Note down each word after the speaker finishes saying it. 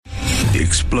the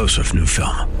explosive new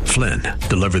film, Flynn,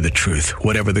 deliver the truth,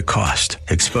 whatever the cost,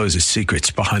 exposes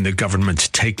secrets behind the government's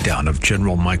takedown of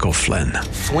General Michael Flynn.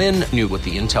 Flynn knew what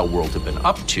the intel world had been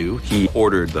up to. He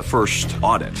ordered the first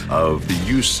audit of the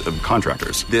use of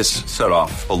contractors. This set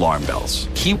off alarm bells.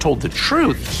 He told the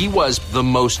truth. He was the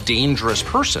most dangerous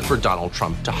person for Donald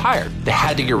Trump to hire. They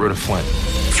had to get rid of Flynn.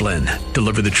 Flynn,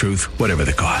 deliver the truth, whatever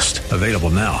the cost. Available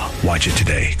now. Watch it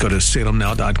today. Go to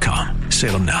salemnow.com.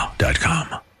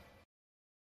 salemnow.com.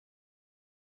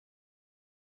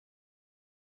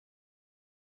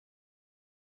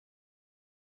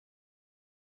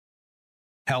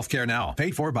 Healthcare Now,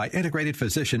 paid for by Integrated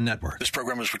Physician Network. This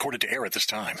program is recorded to air at this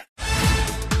time.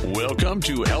 Welcome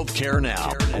to Healthcare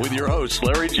Now with your hosts,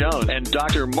 Larry Jones and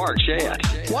Dr. Mark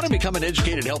Shayat. Want to become an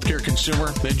educated healthcare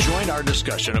consumer? Then join our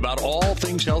discussion about all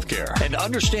things healthcare and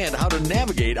understand how to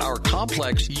navigate our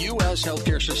complex U.S.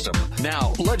 healthcare system.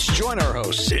 Now, let's join our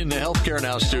hosts in the Healthcare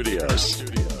Now studios.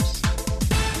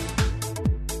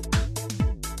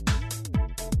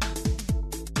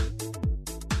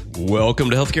 Welcome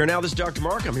to Healthcare Now. This is Dr.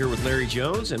 Mark. I'm here with Larry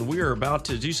Jones, and we are about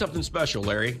to do something special,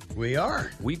 Larry. We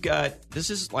are. This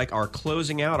is like our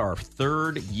closing out our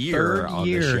third year on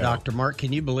the show. Dr. Mark.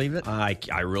 Can you believe it? I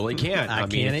really can't. I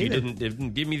mean, can't if you either.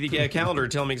 didn't give me the calendar to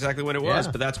tell me exactly when it was,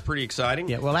 but that's pretty exciting.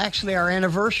 Yeah, well, actually, our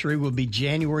anniversary will be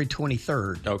January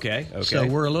 23rd. Okay. So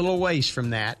we're a little ways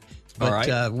from that. But all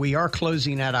right. We are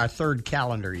closing out our third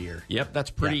calendar year. Yep,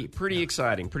 that's pretty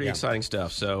exciting. Pretty exciting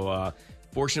stuff. So,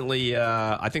 fortunately,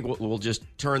 I think we'll just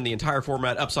turn the entire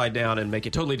format upside down and make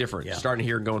it totally different, starting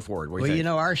here and going forward. What do you think? You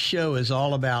know, our show is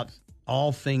all about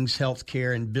all things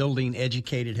healthcare and building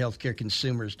educated healthcare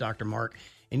consumers, Dr. Mark.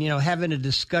 And, having a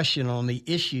discussion on the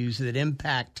issues that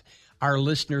impact our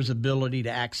listeners' ability to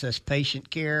access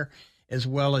patient care, as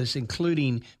well as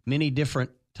including many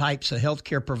different types of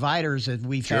healthcare providers that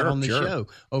we've had on the show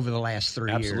over the last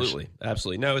 3 years.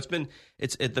 Absolutely. No,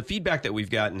 the feedback that we've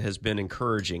gotten has been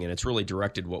encouraging, and it's really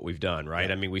directed what we've done, right?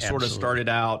 I mean, we sort of started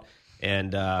out,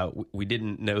 and we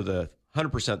didn't know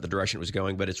 100% the direction it was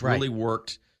going, but it's really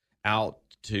worked out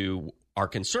to our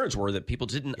concerns were that people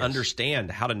didn't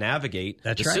understand how to navigate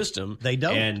the system. They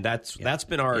don't. And that's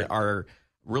been our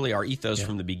ethos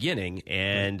from the beginning,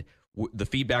 and the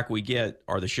feedback we get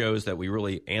are the shows that we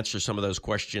really answer some of those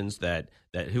questions that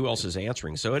who else is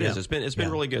answering. So it is. It's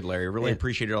been really good, Larry. Really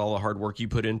appreciated all the hard work you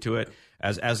put into it.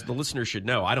 As the listeners should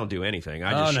know, I don't do anything.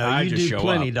 I just show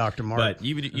plenty, up. Dr. Mark. But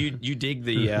you dig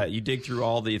you dig through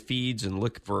all the feeds and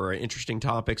look for interesting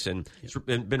topics, and it's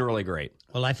been really great.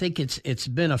 Well, I think it's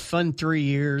been a fun 3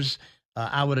 years.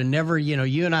 I would have never,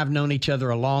 you and I have known each other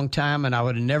a long time, and I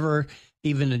would have never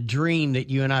even a dream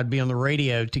that you and I'd be on the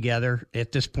radio together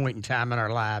at this point in time in our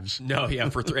lives. No,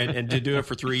 and to do it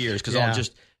for 3 years, because I'll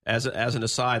just as an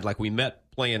aside, like we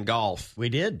met playing golf. We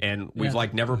did, and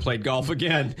we've never played golf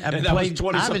again. I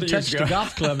haven't touched a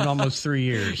golf club in almost 3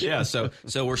 years. Yeah, so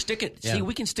we're sticking. See,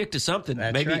 we can stick to something.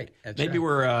 That's maybe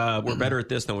right. We're better at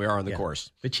this than we are on the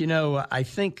course. But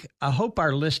I hope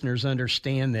our listeners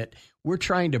understand that we're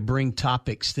trying to bring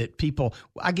topics that people.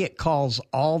 I get calls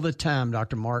all the time,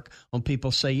 Dr. Mark, when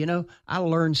people say, I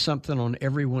learned something on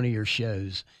every one of your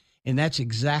shows. And that's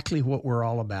exactly what we're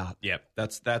all about. Yeah,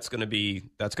 that's going to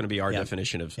be our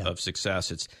definition of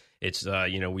success. It's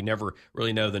we never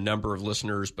really know the number of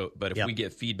listeners, but if we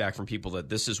get feedback from people that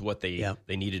this is what they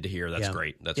needed to hear, that's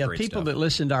great. That's great people stuff. that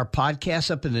listen to our podcast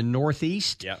up in the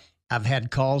Northeast. Yeah, I've had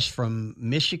calls from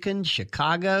Michigan,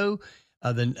 Chicago,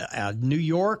 New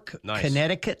York,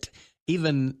 Connecticut,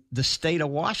 even the state of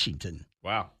Washington.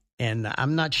 Wow. And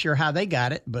I'm not sure how they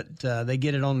got it, but they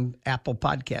get it on Apple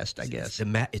Podcast, I guess.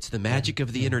 It's the magic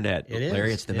of the internet,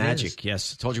 Larry. It's the magic. Is.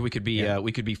 Yes, I told you we could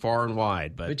be far and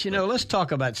wide. But let's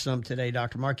talk about some today,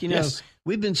 Dr. Mark.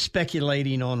 We've been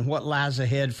speculating on what lies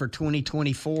ahead for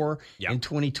 2024 and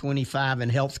 2025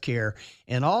 in healthcare,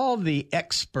 and all the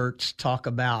experts talk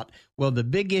about, the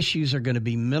big issues are going to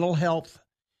be mental health,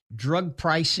 drug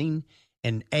pricing,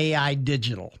 and AI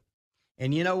digital.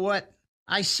 And you know what?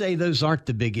 I say those aren't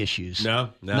the big issues. No,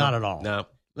 not at all. No.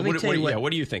 What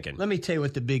are you thinking? Let me tell you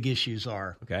what the big issues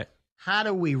are. Okay. How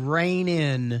do we rein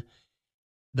in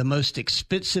the most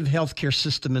expensive healthcare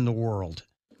system in the world?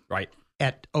 Right.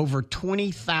 At over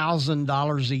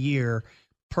 $20,000 a year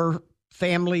per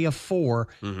family of four,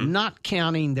 not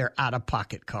counting their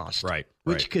out-of-pocket costs. Right.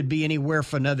 Which could be anywhere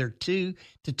from another $2,000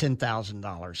 to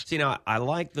 $10,000. See, now I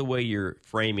like the way you're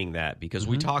framing that, because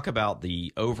we talk about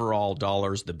the overall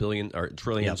dollars, the billion or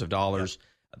trillions of dollars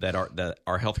that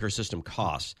our healthcare system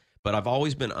costs. But I've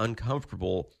always been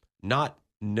uncomfortable not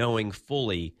knowing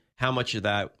fully how much of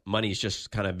that money is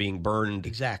just kind of being burned.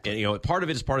 Exactly. And, part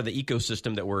of it is part of the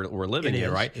ecosystem that we're living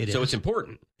in, right? So it's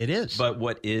important. It is. But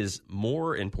what is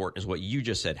more important is what you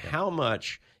just said. How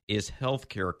much is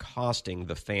healthcare costing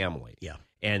the family? Yeah.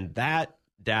 And that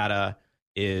data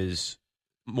is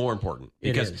more important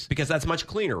because that's much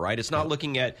cleaner, right? It's not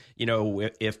looking at,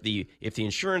 if the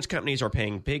insurance companies are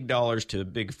paying big dollars to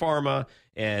big pharma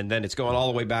and then it's going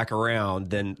all the way back around,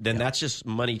 then that's just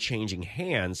money changing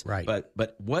hands. Right.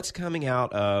 But what's coming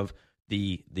out of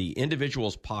the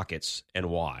individual's pockets and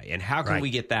why, and how can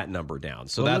we get that number down?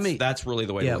 So that's really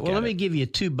the way to look at it. Let me give you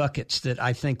 2 buckets that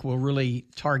I think will really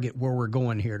target where we're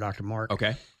going here, Dr. Mark.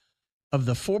 Okay. Of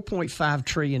the $4.5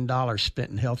 trillion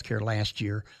spent in healthcare last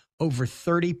year, over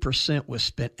 30% was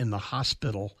spent in the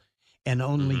hospital, and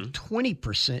only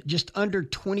 20%, just under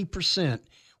 20%,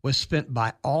 was spent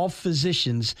by all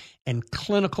physicians and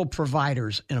clinical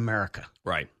providers in America.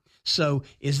 Right. So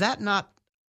is that not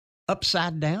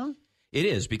upside down? It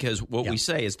is, because what we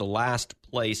say is the last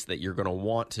place that you're going to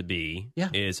want to be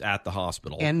is at the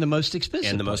hospital, and the most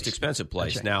expensive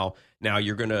place. Right. Now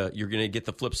you're gonna get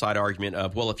the flip side argument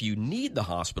of, well, if you need the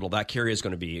hospital, that care is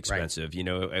going to be expensive.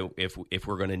 Right. If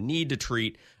we're going to need to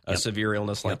treat a severe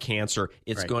illness like cancer,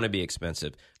 it's going to be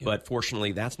expensive. But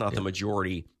fortunately, that's not the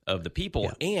majority of the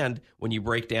people. And when you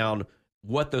break down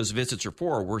what those visits are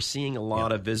for, we're seeing a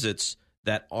lot of visits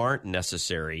that aren't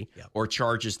necessary or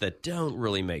charges that don't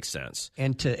really make sense.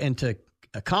 And to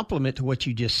complement to what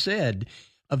you just said,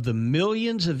 of the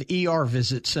millions of ER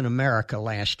visits in America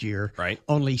last year,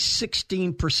 only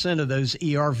 16% of those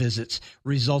ER visits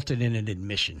resulted in an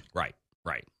admission. Right.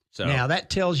 So now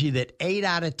that tells you that 8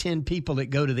 out of 10 people that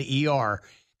go to the ER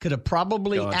could have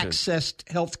probably accessed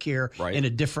health care in a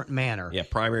different manner. Yeah,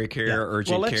 primary care,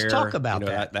 urgent care. Well, let's talk about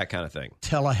that kind of thing.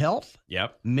 Telehealth.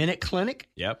 Yep. Minute Clinic.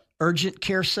 Yep. Urgent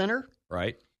Care Center.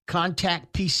 Right.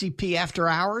 Contact PCP after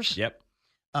hours. Yep.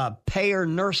 Payer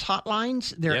nurse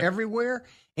hotlines. They're everywhere.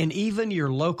 And even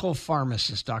your local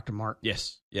pharmacist, Dr. Mark.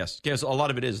 Yes. Because a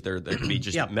lot of it is there can be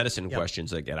just medicine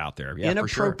questions that get out there. Yeah,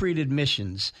 inappropriate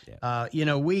admissions.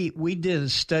 Yeah. We did a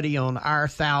study on our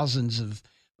thousands of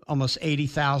almost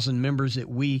 80,000 members that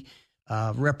we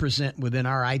represent within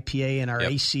our IPA and our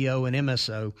ACO and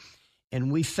MSO. And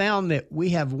we found that we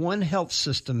have one health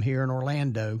system here in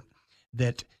Orlando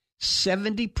that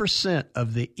 70%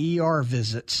 of the ER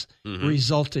visits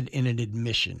resulted in an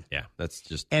admission. Yeah, that's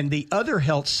just... And the other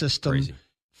health system, crazy.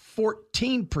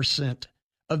 14%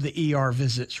 of the ER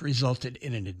visits resulted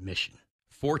in an admission.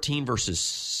 14 versus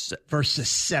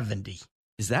 70.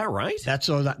 Is that right?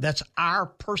 That's our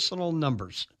personal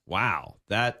numbers. Wow,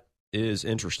 that is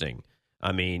interesting.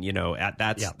 I mean,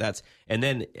 that's and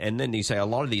then you say a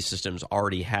lot of these systems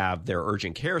already have their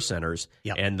urgent care centers,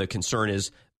 and the concern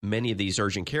is many of these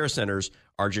urgent care centers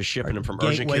are just shipping them from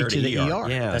urgent care to the ER.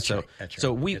 Yeah, that's right.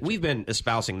 So we've been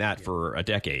espousing that for a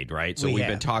decade, right? So we've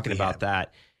been talking about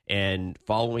that and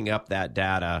following up that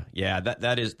data. Yeah,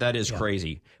 that is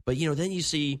crazy. But then you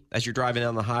see, as you're driving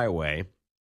down the highway,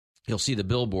 you'll see the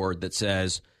billboard that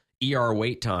says ER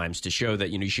wait times to show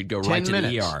that you should go right to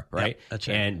the ER, right? Yep, that's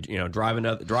right. And drive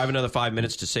another 5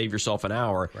 minutes to save yourself an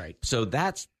hour. Right. So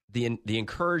that's the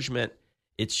encouragement.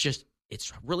 It's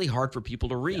really hard for people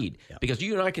to read because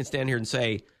you and I can stand here and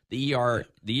say the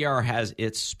ER has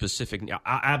its specific.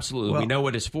 Absolutely, we know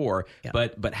what it's for,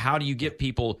 but how do you get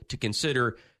people to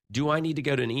consider? Do I need to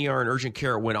go to an ER and urgent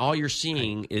care when all you're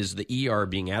seeing is the ER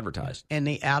being advertised? And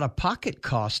the out-of-pocket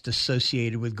cost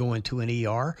associated with going to an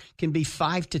ER can be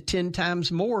 5 to 10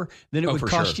 times more than it would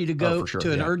cost you to go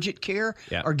to an urgent care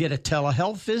or get a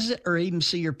telehealth visit or even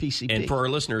see your PCP. And for our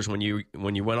listeners, when you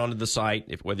went onto the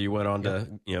site, whether you went on to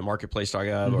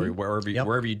marketplace.gov or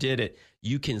wherever you did it,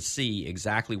 you can see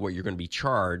exactly what you're going to be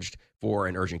charged for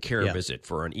an urgent care visit,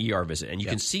 for an ER visit. And you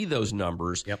can see those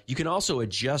numbers. Yep. You can also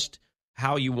adjust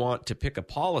how you want to pick a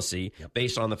policy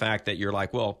based on the fact that you're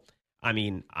like, well, I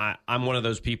mean, I'm one of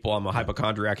those people. I'm a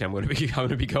hypochondriac. I'm going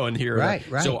to be going here. Right.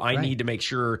 So I need to make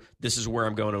sure this is where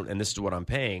I'm going and this is what I'm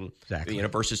paying. Exactly.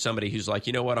 Versus somebody who's like,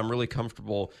 you know what, I'm really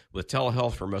comfortable with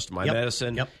telehealth for most of my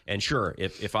medicine. Yep. And sure,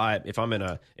 if I'm in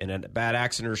a bad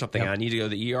accident or something, and I need to go to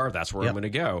the ER, that's where I'm going to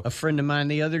go. A friend of mine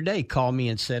the other day called me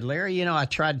and said, Larry, I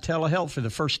tried telehealth for the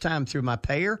first time through my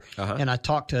payer, and I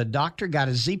talked to a doctor, got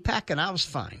a Z-Pack, and I was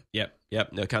fine.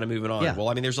 Yep. No, kind of moving on. Yeah. Well,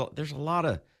 I mean, there's a lot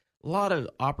of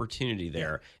opportunity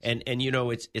there, and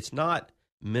it's not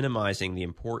minimizing the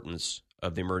importance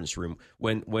of the emergency room.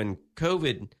 When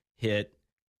COVID hit,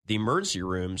 the emergency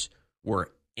rooms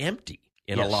were empty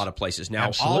in a lot of places.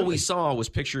 Now, all we saw was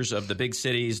pictures of the big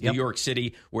cities, New York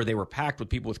City, where they were packed with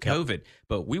people with COVID.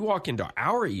 But we walk into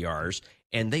our ERs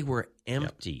and they were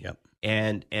empty.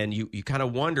 And you kind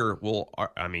of wonder, well,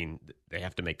 they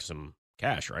have to make some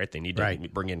cash, right? They need to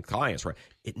bring in clients, right?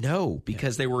 No,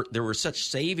 because there were such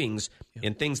savings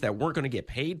in things that weren't going to get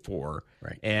paid for,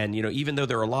 right? And even though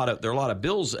there are a lot of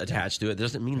bills attached to it,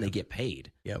 doesn't mean they get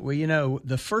paid. Yeah, well,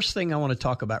 the first thing I want to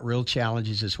talk about, real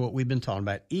challenges, is what we've been talking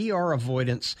about: ER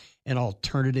avoidance and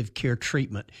alternative care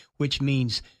treatment, which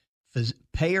means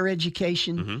payer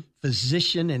education,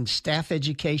 physician and staff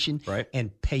education,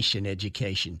 and patient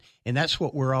education. And that's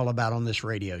what we're all about on this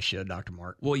radio show, Dr.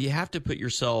 Mark. Well, you have to put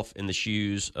yourself in the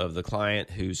shoes of the client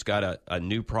who's got a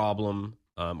new problem,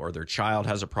 or their child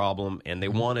has a problem, and they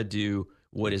want to do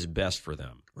what is best for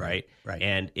them, right? Right.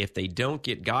 And if they don't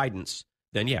get guidance,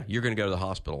 then, you're going to go to the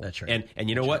hospital. That's right. And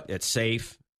you know what? It's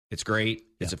safe. It's great.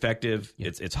 It's effective.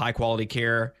 It's high-quality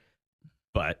care.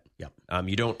 But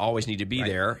you don't always need to be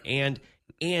there. And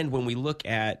when we look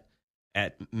at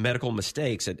medical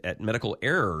mistakes, at medical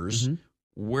errors,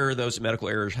 where are those medical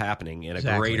errors happening in a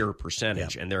greater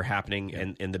percentage? And they're happening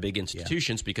in the big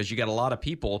institutions because you got a lot of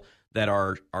people that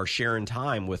are sharing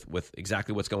time with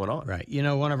exactly what's going on. Right.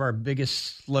 One of our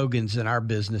biggest slogans in our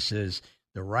business is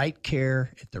the right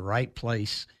care at the right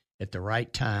place at the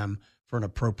right time for an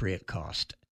appropriate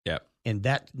cost. Yep. And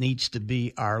that needs to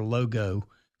be our logo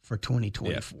for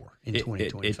 2024 and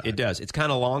 2025. It does. It's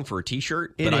kind of long for a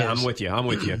T-shirt, but I'm with you.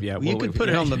 Yeah, you could put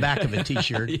it on the back of a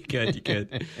T-shirt. You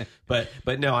could.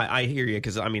 But no, I hear you,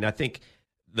 because I think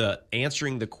the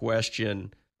answering the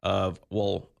question of,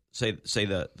 well, say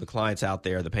the clients out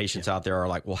there, the patients out there are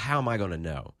like, well, how am I going to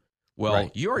know? Well,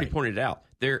 you already pointed it out.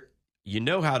 You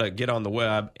know how to get on the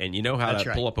web, and you know how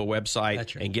to pull up a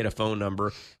website and get a phone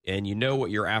number, and you know what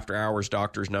your after-hours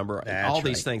doctor's number, and all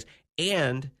these things.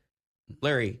 And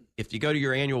Larry, if you go to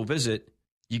your annual visit,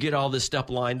 you get all this stuff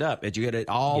lined up. You get it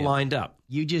all lined up.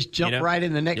 You just jump right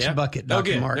in the next bucket,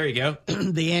 Dr. Mark. There you go.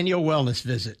 The annual wellness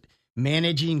visit,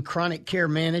 managing chronic care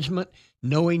management,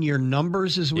 knowing your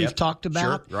numbers, as we've talked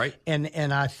about. Sure, right.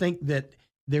 And I think that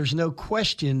there's no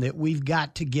question that we've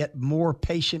got to get more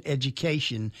patient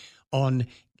education on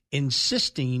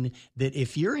insisting that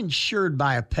if you're insured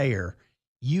by a payer,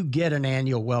 you get an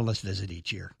annual wellness visit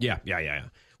each year. Yeah.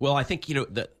 Well, I think,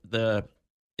 the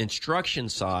instruction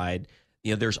side,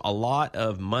 there's a lot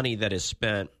of money that is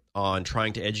spent on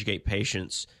trying to educate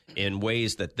patients in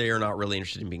ways that they're not really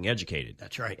interested in being educated.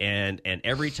 That's right. And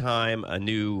every time a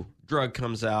new drug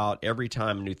comes out, every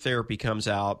time a new therapy comes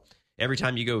out, every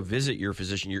time you go visit your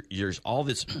physician, there's all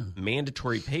this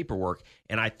mandatory paperwork.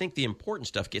 And I think the important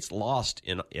stuff gets lost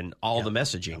in all the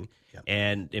messaging.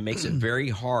 And it makes it very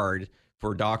hard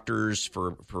for doctors,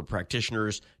 for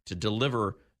practitioners to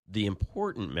deliver the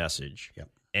important message.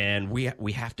 And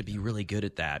we have to be really good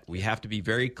at that. We have to be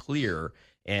very clear.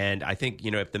 And I think,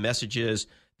 if the message is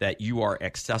that you are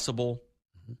accessible,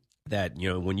 that,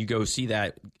 when you go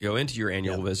into your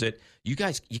annual visit, you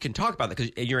can talk about that,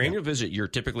 because at your annual visit, you're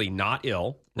typically not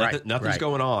ill. Nothing's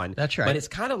going on. That's right. But it's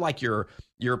kind of like your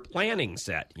planning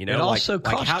set, It also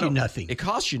costs you nothing. It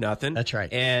costs you nothing. That's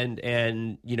right.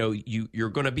 And you're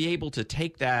going to be able to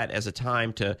take that as a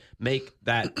time to make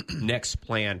that next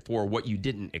plan for what you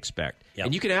didn't expect.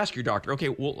 And you can ask your doctor, okay,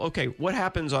 what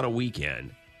happens on a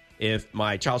weekend if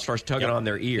my child starts tugging on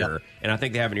their ear and I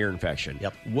think they have an ear infection?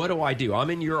 What do I do? I'm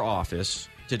in your office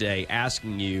today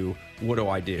asking you, what do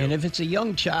I do? And if it's a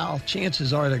young child,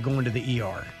 chances are they're going to the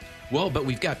ER. Well, but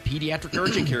we've got pediatric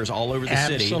urgent cares all over the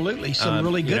city. Absolutely, some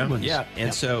really good ones. Yeah,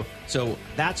 and so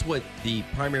that's what the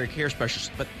primary care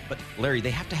specialists. But Larry,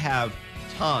 they have to have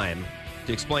time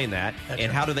to explain that.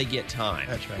 How do they get time?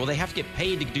 That's right. Well, they have to get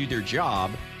paid to do their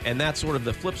job, and that's sort of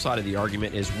the flip side of the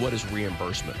argument is, what does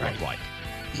reimbursement look like?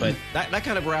 But that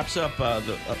kind of wraps up a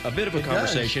bit of a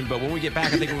conversation. But when we get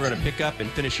back, I think we're going to pick up and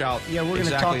finish out. Yeah, we're going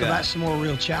to talk about some more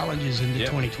real challenges into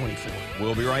 2024.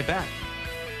 We'll be right back.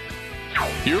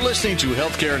 You're listening to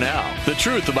Healthcare Now, the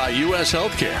truth about U.S.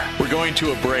 healthcare. We're going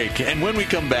to a break, and when we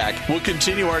come back, we'll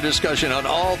continue our discussion on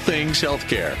all things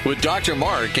healthcare with Dr.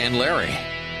 Mark and Larry.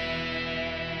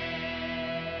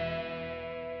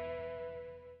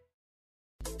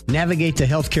 Navigate the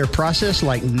healthcare process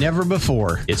like never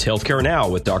before. It's Healthcare Now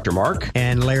with Dr. Mark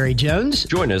and Larry Jones.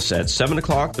 Join us at 7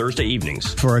 o'clock Thursday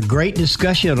evenings for a great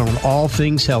discussion on all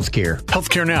things healthcare.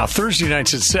 Healthcare Now, Thursday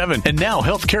nights at 7. And now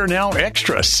Healthcare Now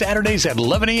Extra, Saturdays at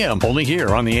 11 a.m. Only here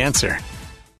on The Answer.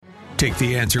 Take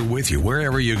The Answer with you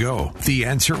wherever you go.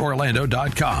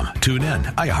 TheAnswerOrlando.com. Tune in,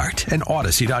 iHeart, and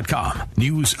Odyssey.com.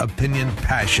 News, opinion,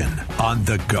 passion on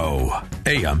the go.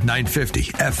 AM 950,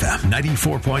 FM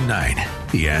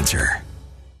 94.9. The Answer.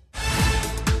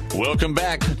 Welcome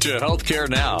back to Healthcare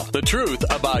Now, the truth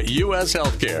about U.S.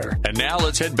 healthcare. And now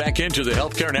let's head back into the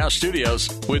Healthcare Now studios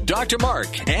with Dr.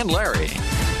 Mark and Larry.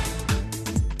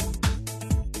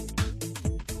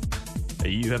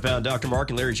 You have found Dr.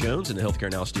 Mark and Larry Jones in the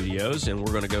Healthcare Now studios, and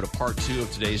we're going to go to part 2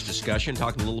 of today's discussion,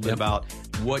 talking a little bit about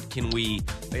what can we,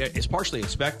 it's partially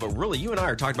expect, but really you and I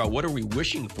are talking about what are we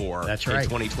wishing for in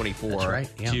 2024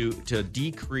 to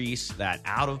decrease that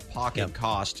out-of-pocket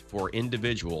cost for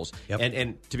individuals.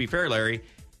 And to be fair, Larry,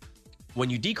 when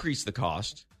you decrease the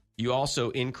cost, you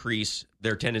also increase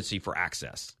their tendency for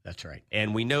access. That's right.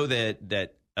 And we know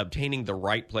that obtaining the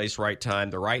right place, right time,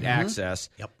 the right access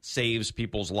saves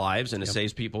people's lives and it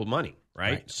saves people money,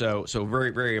 right? So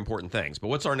very, very important things. But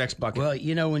what's our next bucket? Well,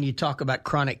 you know, when you talk about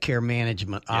chronic care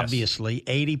management, obviously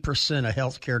 80% of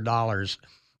healthcare dollars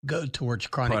go towards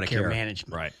chronic care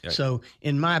management. Right. So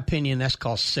in my opinion, that's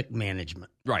called sick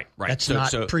management. Right. That's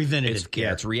not preventative care.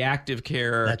 Yeah, it's reactive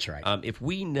care. That's right. If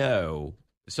we know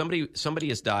somebody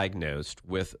is diagnosed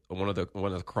with one of the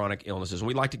chronic illnesses, and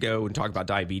we like to go and talk about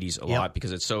diabetes a lot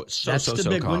because it's so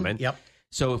common.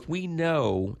 So if we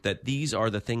know that these are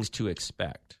the things to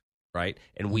expect, right,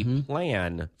 and we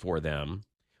plan for them,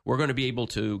 we're going to be able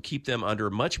to keep them under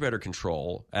much better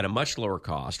control at a much lower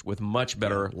cost with much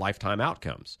better lifetime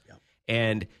outcomes.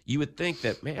 And you would think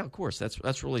that, man, of course,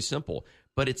 that's really simple,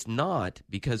 but it's not,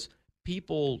 because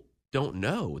people don't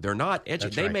know. They're not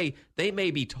educated. They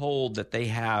may be told that they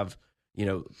have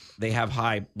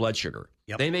high blood sugar.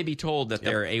 They may be told that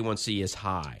their A1C is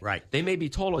high. Right. They may be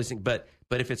told all these things, but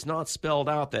if it's not spelled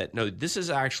out that, no, this is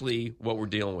actually what we're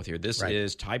dealing with here. This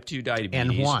is type 2 diabetes.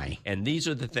 And why? And these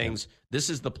are the things, this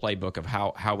is the playbook of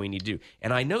how we need to do.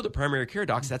 And I know the primary care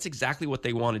docs, that's exactly what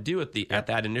they want to do at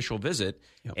that initial visit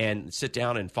and sit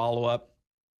down and follow up.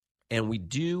 And we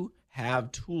do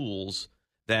have tools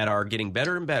that are getting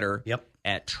better and better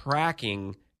at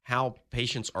tracking how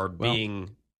patients are being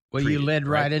treated, you led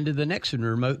right into the next one,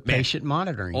 remote patient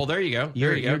monitoring. Oh, there you go.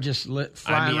 You're just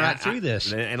flying through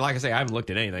this. And like I say, I haven't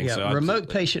looked at anything. Yeah, so remote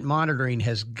patient monitoring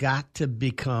has got to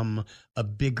become a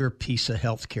bigger piece of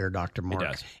healthcare, Dr. Mark. It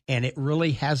does. And it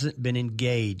really hasn't been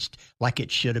engaged like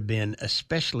it should have been,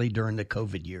 especially during the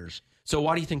COVID years. So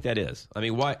why do you think that is? I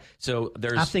mean, why? So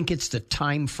I think it's the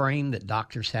time frame that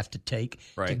doctors have to take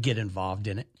to get involved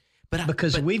in it.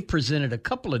 Because we've presented a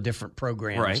couple of different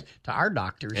programs to our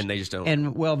doctors, and they just don't.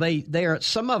 And they are,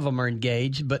 some of them are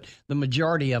engaged, but the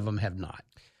majority of them have not.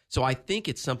 So I think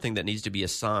it's something that needs to be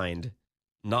assigned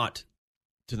not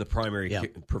to the primary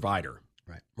provider.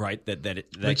 Right.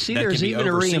 There's even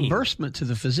a reimbursement to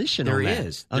the physician. There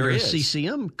is under a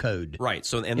CCM code. Right.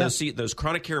 So those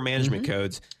chronic care management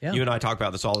codes. You and I talk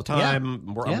about this all the time.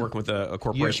 I'm working with a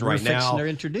corporation right now. They're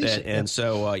introducing, and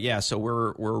so so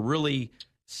we're really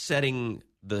setting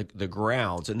the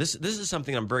grounds, and this is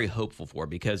something I'm very hopeful for,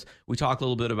 because we talk a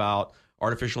little bit about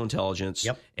artificial intelligence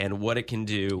and what it can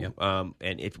do.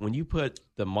 And when you put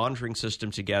the monitoring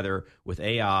system together with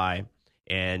AI,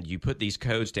 and you put these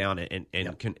codes down and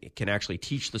can actually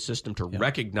teach the system to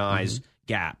recognize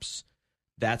gaps,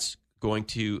 that's going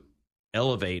to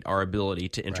elevate our ability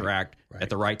to interact at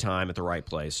the right time, at the right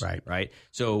place. Right.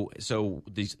 So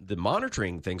the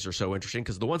monitoring things are so interesting,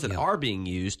 because the ones that are being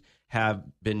used have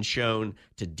been shown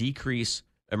to decrease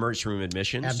emergency room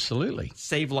admissions. Absolutely.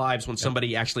 Save lives when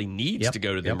somebody actually needs to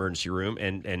go to the emergency room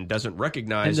and doesn't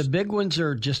recognize. And the big ones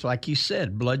are, just like you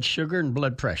said, blood sugar and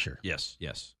blood pressure. Yes.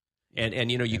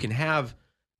 And you can have,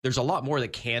 there's a lot more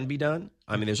that can be done.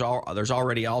 I mean, there's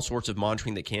already all sorts of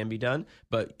monitoring that can be done,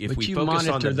 but if we focus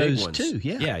on the big ones,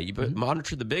 you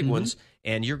monitor the big ones,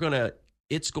 and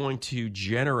it's going to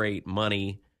generate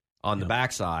money on the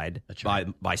backside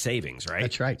by savings, right?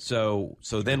 That's right. So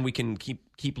then we can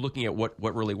keep looking at what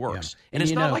really works, and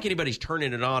it's not like anybody's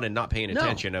turning it on and not paying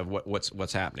attention of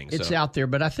what's happening. It's out there,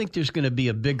 but I think there's going to be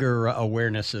a bigger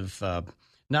awareness of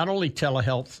not only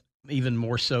telehealth, even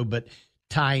more so, but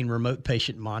tying remote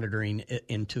patient monitoring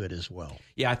into it as well.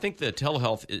 Yeah, I think the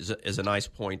telehealth is a nice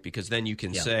point, because then you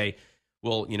can say,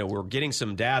 well, we're getting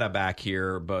some data back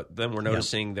here, but then we're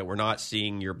noticing that we're not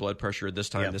seeing your blood pressure this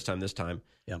time.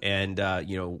 And,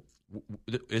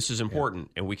 this is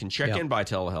important, and we can check in by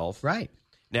telehealth. Right.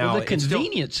 Now, the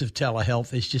convenience of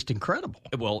telehealth is just incredible.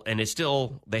 Well, and it's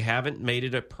still, they haven't made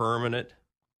it a permanent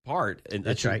part. And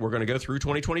that's right. We're going to go through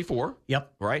 2024.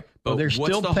 Yep. Right. But they're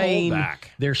what's still the paying. holdback?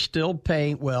 They're still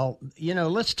paying. Well,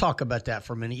 let's talk about that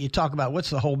for a minute. You talk about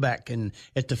what's the holdback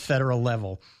at the federal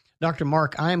level. Dr.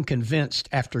 Mark, I am convinced,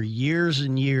 after years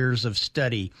and years of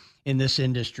study in this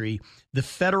industry. The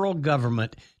federal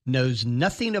government knows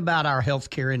nothing about our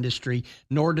healthcare industry,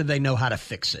 nor do they know how to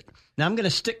fix it. Now, I'm going to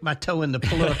stick my toe in the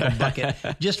political bucket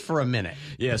just for a minute.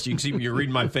 Yes, you can see you're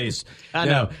reading my face. I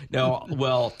know. No,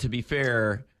 well, to be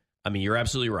fair, I mean, you're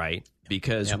absolutely right,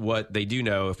 because what they do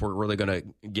know, if we're really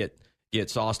going to get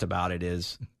sauced about it,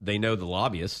 is they know the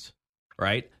lobbyists,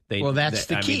 right? That's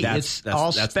the key. It's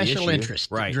all special interest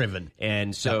driven.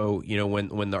 And so,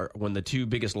 when the two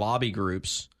biggest lobby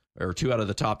groups, or two out of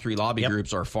the top three lobby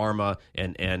groups, are pharma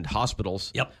and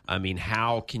hospitals. Yep. I mean,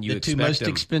 how can you expect the two most them?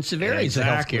 expensive areas of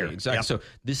healthcare? Exactly. Yep. So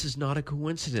this is not a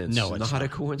coincidence. No, it's not a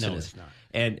coincidence. No,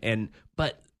 it's not.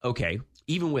 But okay,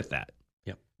 even with that,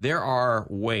 there are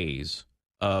ways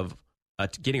of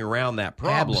getting around that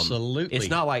problem. Absolutely. It's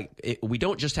not like we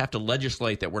don't just have to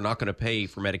legislate that we're not going to pay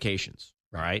for medications.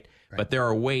 Right? But there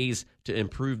are ways to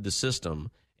improve the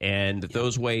system, and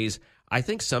those ways, I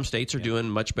think some states are doing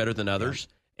much better than others.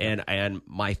 And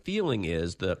my feeling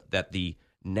is that the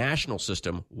national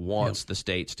system wants the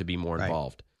states to be more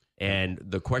involved. And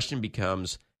the question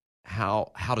becomes,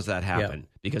 how does that happen?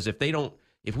 Because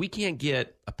if we can't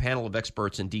get a panel of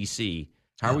experts in D.C.,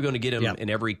 how are we going to get them in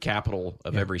every capital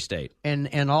of every state?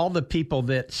 And all the people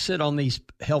that sit on these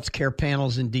healthcare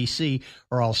panels in D.C.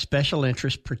 are all special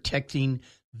interests protecting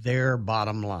their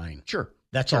bottom line. Sure.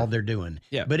 That's all they're doing.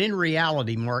 Yeah. But in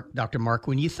reality, Dr. Mark,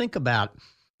 when you think about,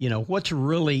 what's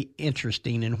really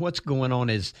interesting and what's going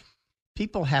on is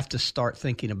people have to start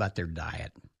thinking about their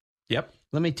diet. Yep.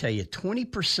 Let me tell you,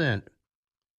 20%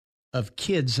 of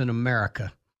kids in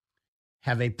America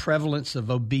have a prevalence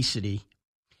of obesity,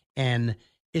 and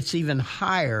it's even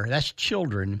higher. That's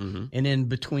children. Mm-hmm. And in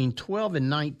between 12 and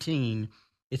 19,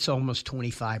 it's almost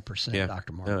 25%,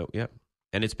 Dr. Mark. Oh, yeah.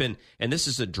 And this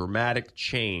is a dramatic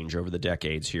change over the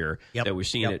decades here that we've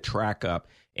seen it track up.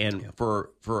 And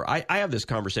I have this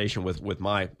conversation with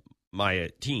my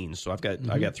teens. So I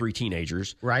got 3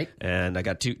 teenagers. Right. And I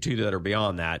got two that are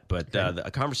beyond that. But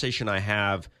a conversation I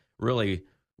have really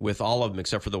with all of them,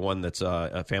 except for the one that's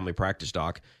a family practice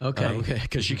doc. Okay.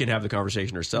 Because she can have the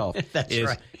conversation herself. That's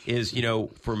right. Is,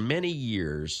 for many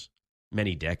years,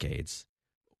 many decades,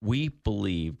 we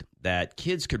believed that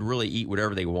kids could really eat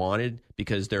whatever they wanted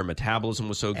because their metabolism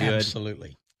was so good.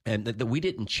 Absolutely. And that we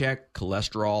didn't check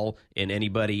cholesterol in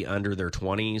anybody under their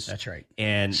 20s. That's right.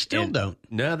 And still don't.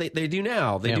 No, they do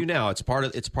now. They do now. It's part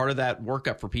of that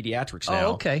workup for pediatrics now.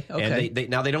 Oh, okay. And they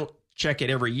don't check it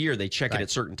every year. They check it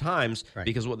at certain times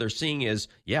because what they're seeing is,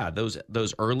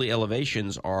 those early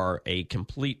elevations are a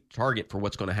complete target for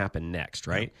what's going to happen next,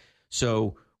 right?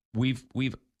 So we've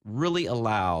really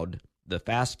allowed the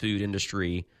fast food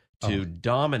industry to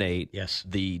dominate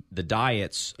the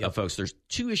diets of folks. There's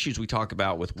 2 issues we talk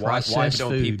about with why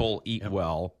don't people eat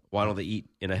well? Why don't they eat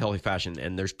in a healthy fashion?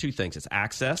 And there's 2 things. It's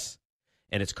access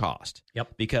and it's cost.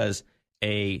 Yep. Because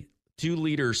a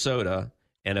 2-liter soda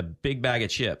and a big bag of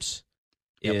chips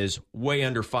is way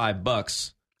under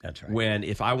 $5. That's right. When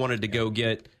if I wanted to go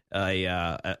get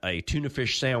a tuna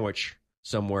fish sandwich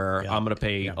somewhere, I'm going to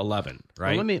pay $11,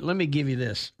 right? Well, let me give you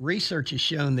this. Research has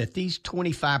shown that these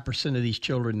 25% of these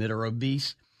children that are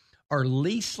obese are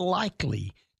least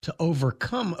likely to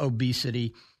overcome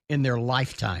obesity in their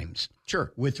lifetimes.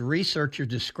 Sure. With researchers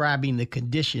describing the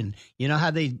condition, you know how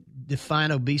they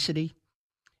define obesity?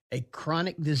 A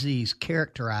chronic disease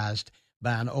characterized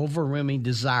by an overwhelming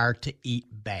desire to eat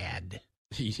bad.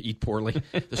 Eat poorly.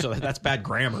 So that's bad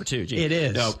grammar too. Gee. It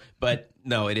is.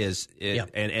 No, it is.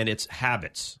 And it's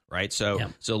habits, right? So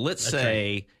let's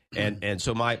say, and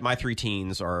so my 3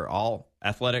 teens are all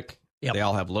athletic. Yep. They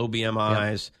all have low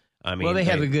BMIs. I mean, they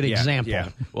have a good example. Yeah.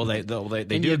 Well, they do a good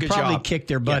job. You'd probably kick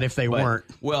their butt if they weren't.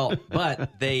 Well,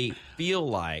 but they feel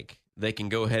like they can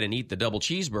go ahead and eat the double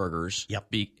cheeseburgers.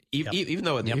 Yep. Even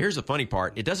though here's the funny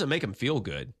part, it doesn't make them feel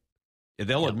good.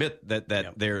 They'll admit that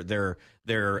their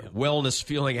wellness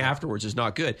feeling afterwards is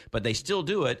not good, but they still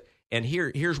do it. And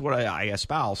here's what I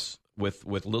espouse with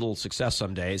little success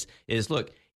some days is,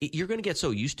 look, you're going to get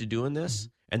so used to doing this,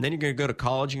 and then you're going to go to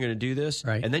college, you're going to do this,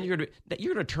 and then you're going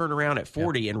to turn around at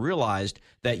 40 and realize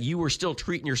that you were still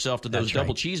treating yourself to those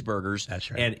double cheeseburgers. That's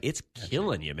right. And it's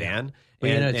killing you, man.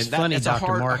 Well, and it's funny, it's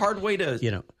Dr. Mark, a hard way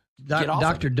to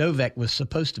Dr. Dovek was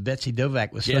supposed to, Betsy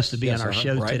Dovek was supposed to be on our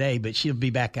show today, but she'll be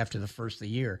back after the first of the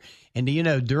year. And do you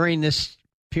know, during this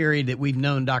period that we've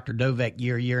known Dr. Dovek,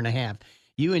 year and a half,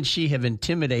 You and she have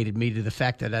intimidated me to the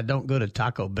fact that I don't go to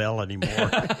Taco Bell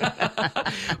anymore.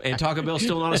 And Taco Bell's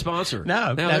still not a sponsor.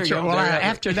 No, that's right. Well,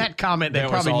 after that comment, they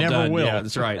probably never done. will. Yeah,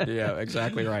 that's right. Yeah,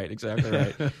 exactly right. Exactly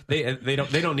right. They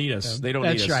don't need us. They don't need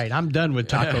us. That's right. I'm done with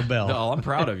Taco Bell. No, I'm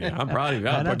proud of you.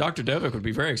 Dr. Devick would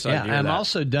be very excited to hear I'm that.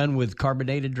 also done with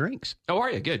carbonated drinks. Oh,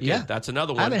 are you? Good. Yeah. That's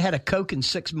another one. I haven't had a Coke in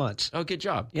 6 months. Oh, good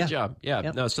job. Good job. Yeah.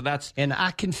 Yep. No, so that's... And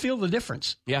I can feel the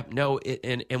difference. Yeah. No,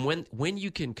 and when you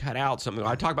can cut out something...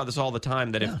 I talk about this all the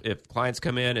time, that if clients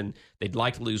come in and they'd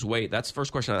like to lose weight, that's the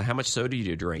first question. How much soda do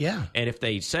you drink? Yeah. And if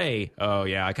they say, oh,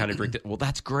 yeah, I kind of drink that, well,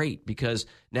 that's great, because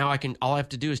now all I have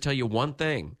to do is tell you one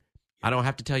thing. I don't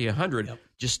have to tell you 100. Yep.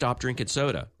 Just stop drinking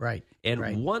soda. Right.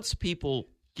 And once people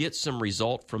get some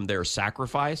result from their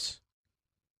sacrifice,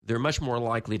 they're much more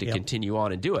likely to continue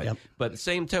on and do it. Yep. But the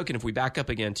same token, if we back up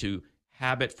again to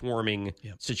habit-forming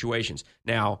situations.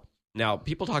 Now,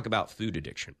 people talk about food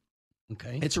addiction.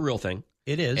 Okay. It's a real thing.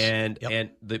 It is. And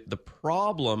the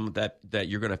problem that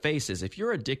you're going to face is if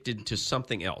you're addicted to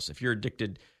something else, if you're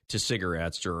addicted to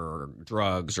cigarettes or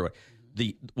drugs, or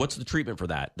what's the treatment for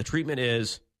that? The treatment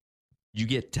is you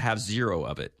get to have zero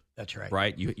of it. That's right.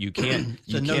 Right? You can't.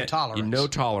 No tolerance. No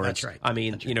tolerance. That's right. I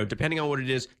mean, depending on what it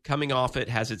is, coming off it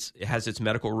has its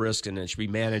medical risks and it should be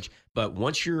managed. But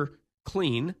once you're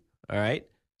clean, all right,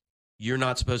 you're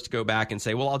not supposed to go back and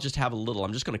say, well, I'll just have a little.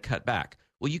 I'm just going to cut back.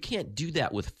 Well, you can't do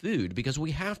that with food because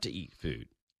we have to eat food.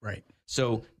 Right.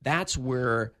 So that's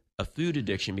where a food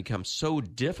addiction becomes so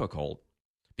difficult,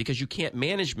 because you can't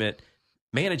manage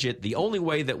it. The only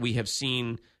way that we have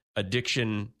seen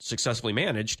addiction successfully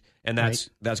managed, and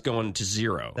that's going to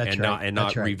zero and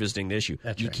not revisiting the issue.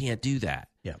 You can't do that.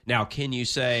 Yeah. Now, can you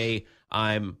say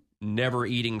I'm never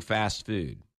eating fast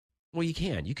food? Well, you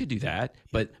can. You could do that,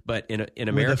 but in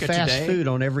America with a fast today, food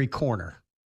on every corner.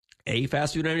 A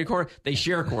fast food on every corner. They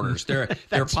share corners. They're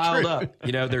piled up.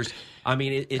 It's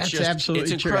That's just absolutely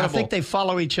it's incredible. True. I think they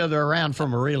follow each other around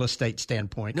from a real estate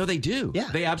standpoint. No, they do. Yeah,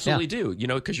 they absolutely do.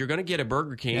 Because you're going to get a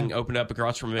Burger King opened up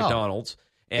across from a McDonald's.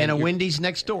 And a Wendy's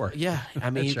next door. Yeah,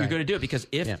 you're going to do it because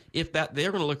if that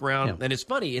they're going to look around, and it's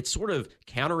funny, it's sort of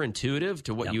counterintuitive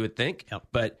to what you would think,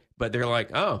 but they're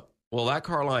like, oh, well, that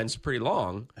car line's pretty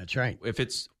long. That's right. If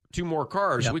it's two more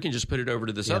cars, we can just put it over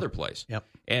to this other place. Yep.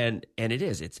 And it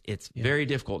is. It's very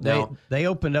difficult. They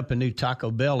opened up a new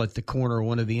Taco Bell at the corner of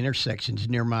one of the intersections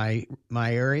near my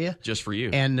area. Just for you.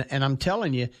 And I'm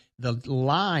telling you, the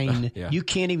line, you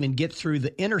can't even get through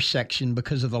the intersection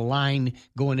because of the line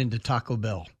going into Taco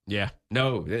Bell. Yeah.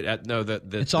 No.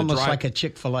 It's almost like a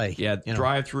Chick-fil-A. Yeah.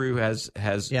 Drive-through has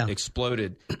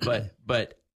exploded.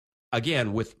 But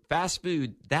again, with fast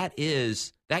food, that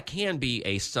can be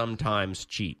a sometimes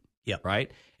cheat. Yep.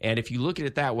 Right? And if you look at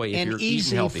it that way, if you're easy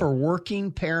eating healthy, for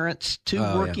working parents,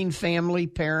 working family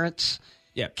parents,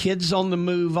 kids on the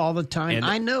move all the time. And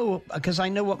I know, because I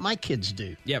know what my kids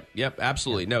do. Yep,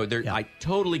 absolutely. No, I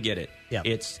totally get it. Yep.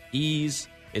 It's ease.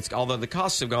 Although the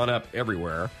costs have gone up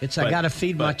everywhere. I got to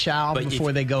feed my child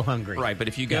before they go hungry. Right, but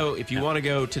if you want to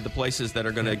go to the places that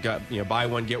are going to buy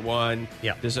one get one,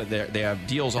 they have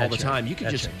deals all the time. You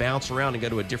can just bounce around and go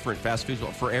to a different fast food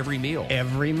for every meal.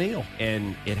 Every meal,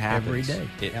 and it happens every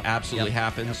day. It absolutely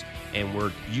happens.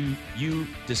 And you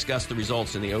discussed the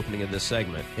results in the opening of this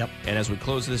segment. Yep. And as we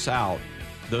close this out,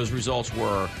 those results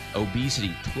were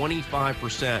obesity.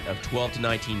 25% of 12 to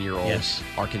 19-year-olds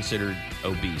are considered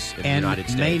obese in the United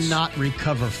States. And may not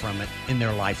recover from it in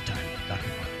their lifetime, Dr.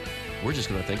 Mark. We're just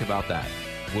going to think about that.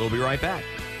 We'll be right back.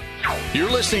 You're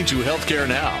listening to Healthcare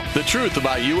Now, the truth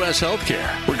about U.S.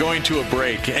 healthcare. We're going to a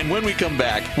break, and when we come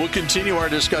back, we'll continue our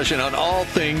discussion on all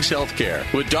things healthcare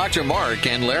with Dr. Mark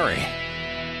and Larry.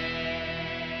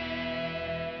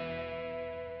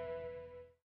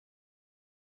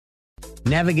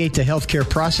 Navigate the healthcare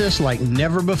process like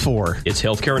never before. It's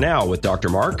Healthcare Now with Dr.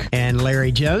 Mark and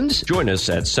Larry Jones. Join us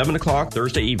at 7 o'clock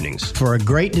Thursday evenings for a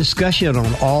great discussion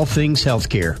on all things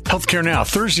healthcare. Healthcare Now,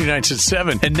 Thursday nights at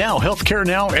 7. And now Healthcare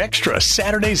Now Extra,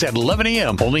 Saturdays at 11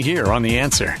 a.m. Only here on The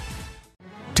Answer.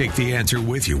 Take The Answer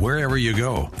with you wherever you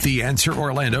go.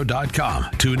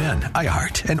 TheAnswerOrlando.com. Tune in,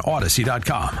 iHeart, and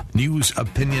Odyssey.com. News,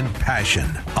 opinion, passion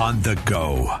on the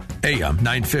go. AM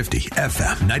 950,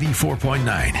 FM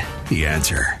 94.9. The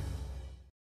Answer.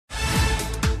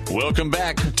 Welcome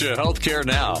back to Healthcare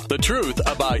Now, the truth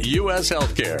about U.S.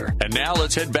 healthcare. And now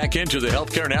let's head back into the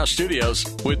Healthcare Now studios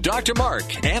with Dr.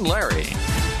 Mark and Larry.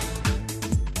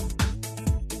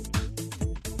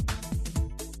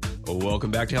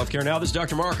 Welcome back to Healthcare Now. This is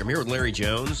Dr. Mark. I'm here with Larry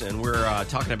Jones, and we're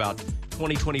talking about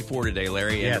 2024 today,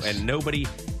 Larry. Yes. And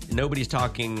nobody's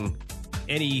talking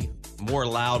any more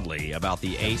loudly about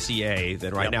the ACA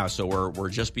than right now. So we're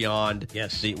just beyond.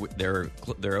 Yes. Their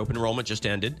open enrollment just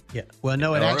ended. Yeah. Well,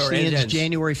 no, it actually ends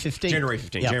January 15th. January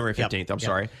 15th. Yep. January 15th. I'm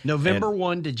sorry. November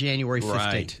 1 to January 15th.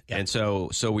 Right. Yep. And so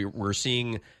we're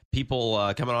seeing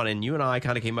people coming on, and you and I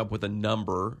kind of came up with a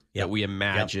number that we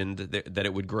imagined that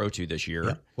it would grow to this year.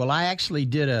 Yep. Well, I actually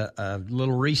did a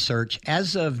little research.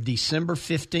 As of December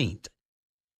 15th,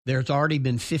 there's already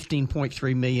been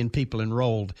 15.3 million people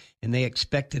enrolled, and they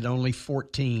expected only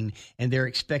 14. And they're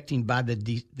expecting by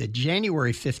the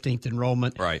January 15th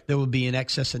enrollment, there will be in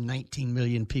excess of 19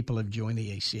 million people have joined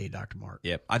the ACA, Dr. Mark.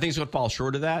 Yep. I think it's going to fall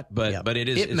short of that, but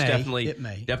it's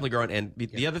definitely growing. And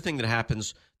the other thing that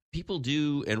happens, people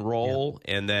do enroll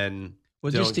and then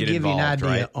just to give involved, you an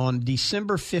idea, right? on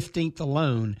December 15th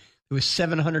alone, there was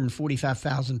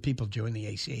 745,000 people join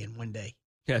the ACA in one day.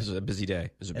 Yeah, it was a busy day.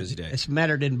 This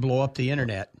matter didn't blow up the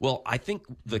internet. Well, I think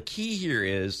the key here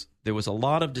is there was a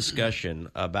lot of discussion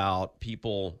about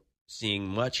people seeing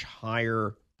much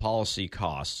higher policy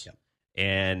costs. Yep.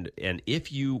 And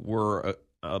if you were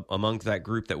among that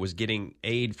group that was getting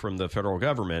aid from the federal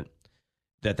government,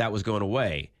 that was going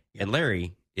away. Yep. And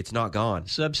Larry, it's not gone.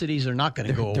 Subsidies are not going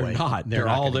to go away. They're not. They're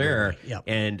not all there. Yep.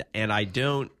 And I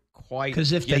don't quite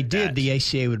because if they did, the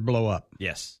ACA would blow up.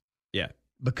 Yes. Yeah.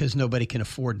 Because nobody can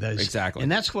afford those. Exactly.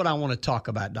 And that's what I want to talk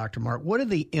about, Dr. Mark. What are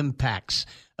the impacts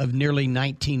of nearly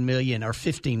 19 million or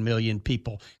 15 million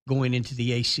people going into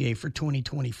the ACA for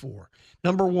 2024?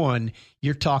 Number one,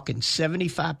 you're talking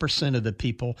 75% of the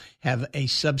people have a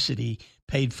subsidy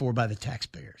paid for by the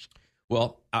taxpayers.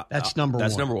 Well, that's number one.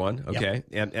 That's number one. Okay.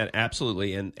 Yep. And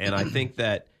absolutely. And I think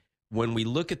that when we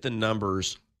look at the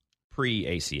numbers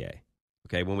pre-ACA,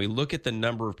 okay, when we look at the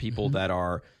number of people that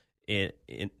are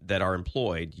that are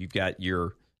employed, you've got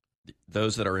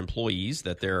those that are employees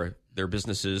that their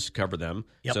businesses cover them.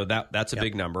 Yep. So that's a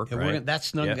big number. Right?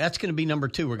 That's going to be number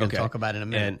two. We're going to talk about in a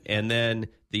minute. And then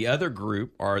the other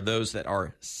group are those that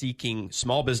are seeking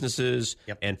small businesses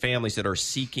and families that are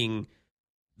seeking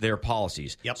their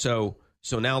policies. Yep. So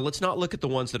now let's not look at the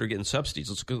ones that are getting subsidies.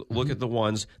 Let's look at the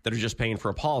ones that are just paying for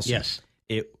a policy. Yes.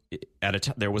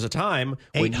 There was a time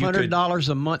when $800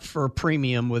 a month for a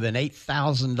premium with an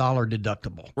 $8,000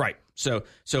 deductible. Right. So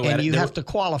you have to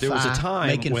qualify. There was a time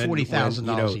making $40,000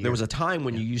 a year. There was a time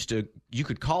when you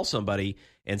could call somebody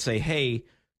and say, "Hey,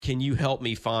 can you help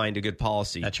me find a good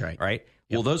policy?" That's right. Right.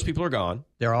 Yep. Well, those people are gone.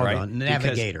 They're all gone.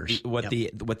 Navigators. What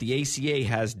the ACA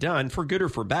has done, for good or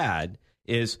for bad,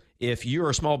 is if you're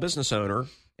a small business owner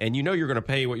and you know you're going to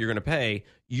pay what you're going to pay,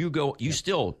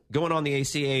 still going on the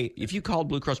ACA. If you called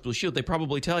Blue Cross Blue Shield, they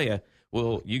probably tell you,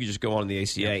 well, you can just go on the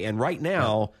ACA. Yep. And right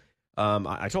now,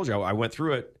 I told you I went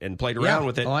through it and played around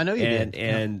with it. Oh, I know you did.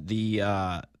 And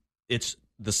the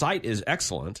site is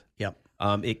excellent. Yep.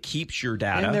 It keeps your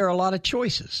data. And there are a lot of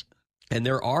choices. And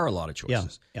there are a lot of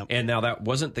choices. Yep. And now that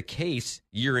wasn't the case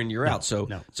year in, year out. So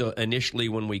initially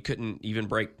when we couldn't even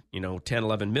break, 10,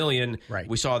 11 million,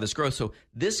 we saw this growth. So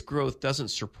this growth doesn't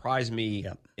surprise me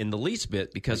in the least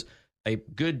bit, because a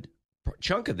good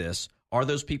chunk of this are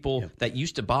those people that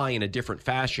used to buy in a different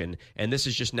fashion, and this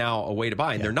is just now a way to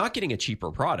buy. And they're not getting a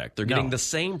cheaper product. They're getting the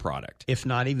same product. If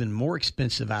not even more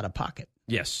expensive out of pocket.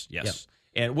 Yes. Yep.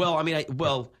 And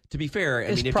to be fair,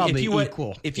 it's probably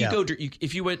equal.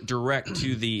 If you went direct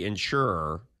to the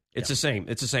insurer, it's the same.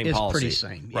 It's the same it's policy, pretty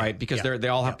same, right? Because they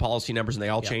all have policy numbers and they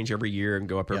all change every year and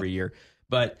go up every year.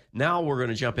 But now we're going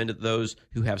to jump into those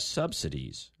who have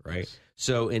subsidies, right? Yes.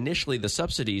 So initially the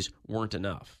subsidies weren't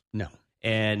enough. No.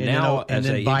 And now then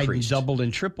Biden increased, doubled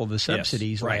and tripled the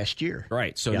subsidies last year.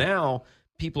 Right. So now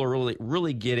people are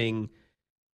really getting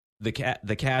the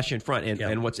cash in front.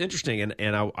 And what's interesting,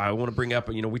 and I want to bring up,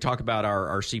 we talk about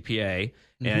our CPA,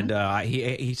 and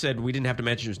he said we didn't have to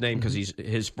mention his name because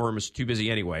his firm is too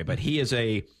busy anyway, but he is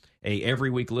a every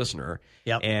week listener.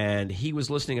 Yep. And he was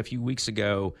listening a few weeks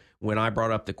ago when I brought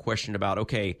up the question about,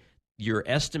 okay, you're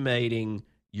estimating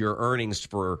your earnings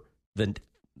for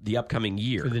the upcoming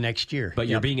year. For the next year. But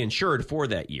you're being insured for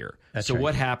that year. That's so right.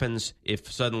 What happens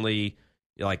if suddenly,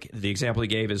 like the example he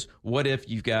gave is, what if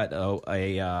you've got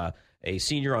a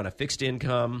senior on a fixed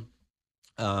income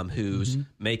who's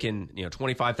making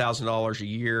 $25,000 a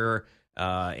year,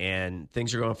 and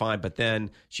things are going fine, but then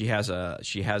she has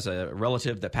a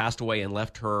relative that passed away and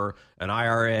left her an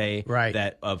IRA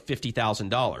that of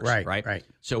 $50,000. Right.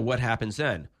 So what happens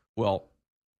then? Well,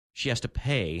 she has to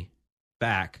pay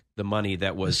back the money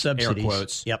that was, air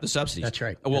quotes, the subsidies. That's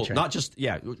right. Well, That's right. not just,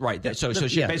 right. So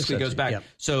she basically goes back. Yep.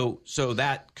 So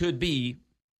that could be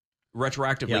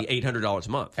retroactively $800 a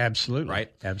month. Absolutely.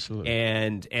 Right? Absolutely.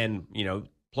 And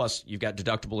plus you've got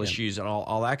deductible issues and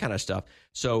all that kind of stuff.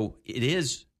 So it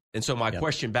is And so my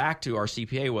question back to our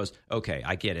CPA was, okay,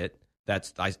 I get it.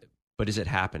 But is it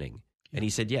happening? And he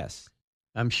said, yes.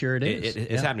 I'm sure it is.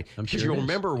 It's happening. Because you'll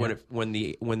remember when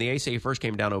the ACA first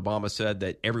came down, Obama said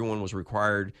that everyone was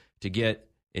required to get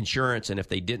insurance, and if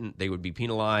they didn't, they would be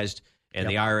penalized. And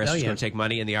the IRS was going to take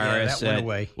money, and the IRS said,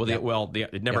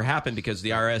 it never happened because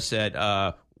the IRS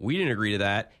said, we didn't agree to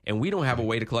that, and we don't have a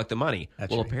way to collect the money.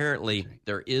 Apparently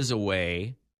there is a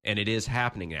way, and it is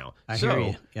happening now. I hear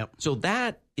you. Yep. So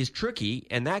that is tricky,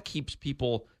 and that keeps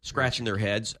people scratching their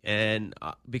heads, and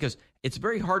because it's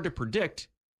very hard to predict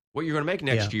what you're going to make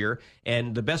next year,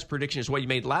 and the best prediction is what you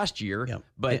made last year.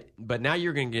 Yep. But now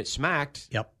you're going to get smacked.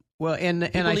 Yep. Well, and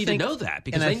I need to know that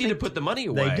because they need to put the money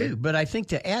away. They do, but I think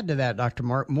to add to that, Dr.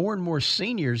 Mark, more and more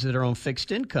seniors that are on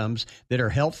fixed incomes that are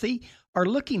healthy are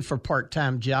looking for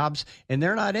part-time jobs, and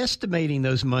they're not estimating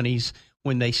those monies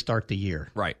when they start the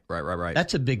year. Right.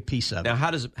 That's a big piece of it. Now,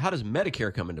 how does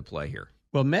Medicare come into play here?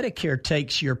 Well, Medicare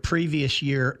takes your previous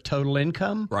year total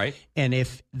income, right? And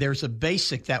if there's a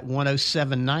basic, that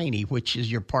 107.90, which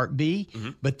is your Part B,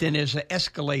 but then there's an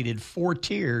escalated 4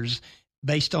 tiers.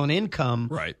 Based on income,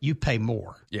 right, you pay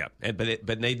more. Yeah,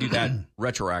 but they do that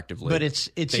retroactively. But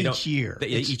it's each year.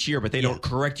 Each year, but they don't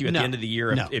correct you at the end of the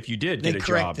year if you did get a job. They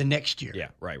correct the next year. Yeah,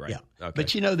 right. Yeah. Okay.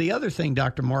 But the other thing,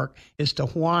 Dr. Mark, as to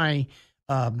why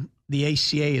the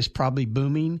ACA is probably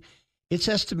booming, it's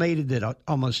estimated that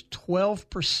almost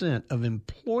 12% of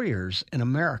employers in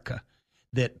America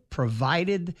that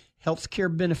provided health care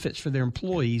benefits for their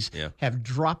employees have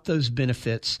dropped those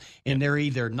benefits, and they're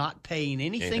either not paying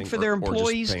anything for their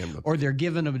employees or they're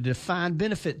giving them a defined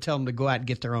benefit, tell them to go out and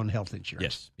get their own health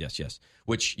insurance. Yes.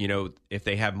 Which, if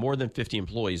they have more than 50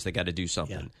 employees, they got to do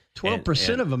something.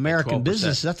 12% of American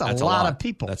business, that's a lot of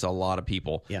people. That's a lot of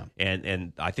people. Yeah.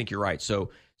 And I think you're right. So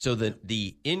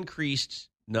the increased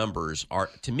numbers are,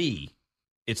 to me,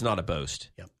 it's not a boast.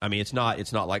 Yep. I mean, it's not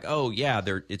like,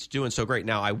 it's doing so great.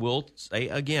 Now, I will say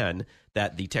again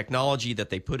that the technology that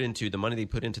they put into, the money they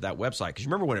put into that website, because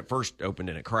remember when it first opened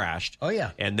and it crashed. Oh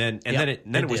yeah. And then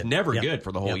it was never good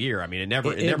for the whole year. I mean, it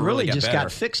never really got just better.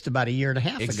 got fixed about a year and a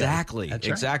half ago. Exactly. That's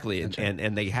exactly. Right.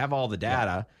 And they have all the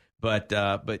data, but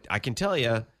I can tell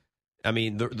you, I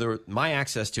mean, my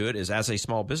access to it is as a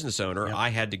small business owner. I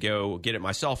had to go get it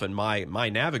myself, and my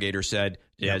navigator said,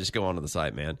 just go onto the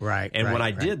site, man. Right. And when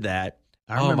I did that,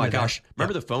 oh my gosh,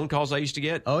 remember the phone calls I used to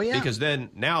get? Oh yeah. Because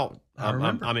then now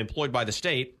I'm employed by the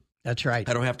state. That's right.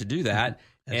 I don't have to do that,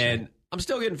 and right. I'm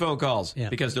still getting phone calls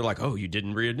because they're like, "Oh, you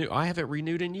didn't renew." I haven't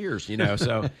renewed in years,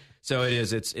 So it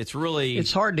is. It's really.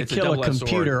 It's hard to kill a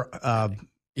computer.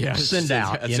 Send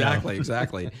out.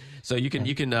 Exactly. So you can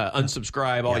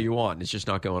unsubscribe all you want. It's just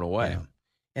not going away.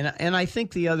 Yeah. And I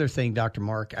think the other thing, Dr.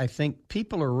 Mark, I think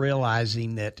people are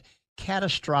realizing that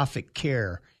catastrophic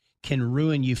care can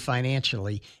ruin you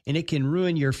financially, and it can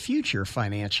ruin your future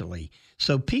financially.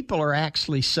 So people are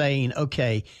actually saying,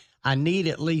 okay, I need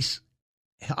at least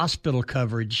hospital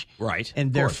coverage, right?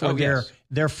 And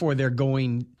therefore they're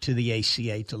going to the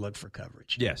ACA to look for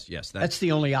coverage. Yes, that's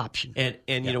the only option.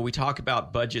 And we talk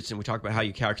about budgets and we talk about how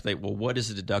you calculate. Well, what is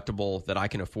a deductible that I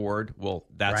can afford? Well,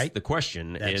 that's the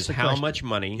question. How much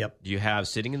money do you have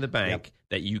sitting in the bank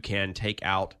that you can take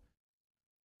out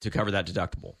to cover that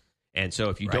deductible? And so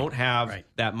if you don't have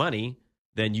that money,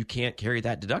 then you can't carry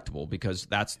that deductible because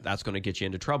that's going to get you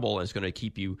into trouble and it's going to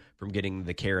keep you from getting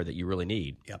the care that you really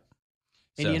need. Yep.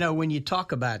 And, when you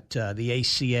talk about the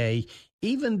ACA,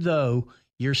 even though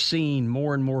you're seeing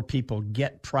more and more people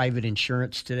get private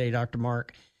insurance today, Dr.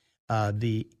 Mark,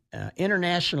 the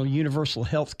International Universal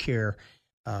Healthcare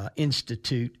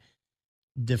Institute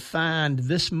defined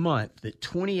this month that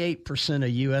 28% of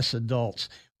U.S. adults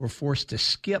were forced to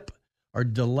skip or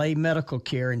delay medical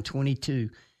care in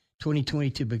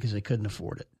 2022 because they couldn't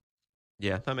afford it.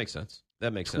 Yeah, that makes sense.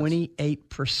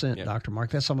 28%, Dr.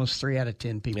 Mark. That's almost 3 out of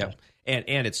 10 people. Yeah.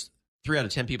 And it's 3 out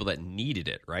of 10 people that needed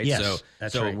it, right? Yes,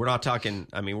 so right. We're not talking.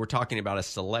 I mean, we're talking about a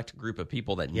select group of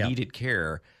people that needed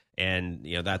care, and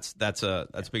that's a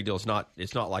big deal. It's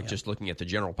not like just looking at the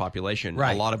general population.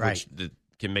 Right, a lot of which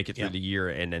can make it through the year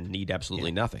and then need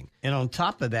absolutely nothing. And on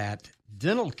top of that,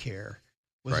 dental care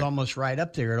was almost right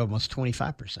up there at almost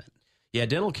 25%. Yeah,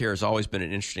 dental care has always been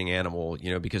an interesting animal,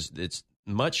 because it's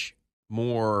much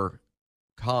more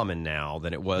common now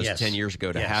than it was 10 years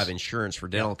ago to have insurance for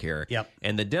dental care. Yep.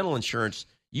 And the dental insurance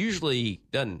usually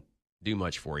doesn't do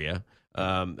much for you.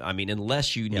 I mean,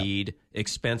 unless you need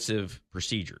expensive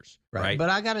procedures. Right.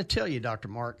 But I got to tell you, Dr.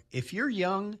 Mark, if you're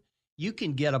young, you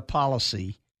can get a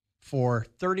policy for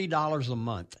 $30 a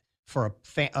month for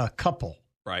a couple.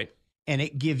 Right. And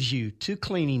it gives you 2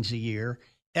 cleanings a year,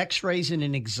 x-rays and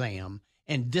an exam,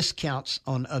 and discounts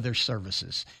on other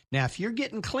services. Now, if you're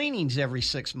getting cleanings every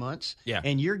 6 months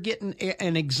and you're getting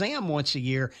an exam once a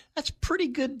year, that's pretty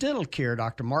good dental care,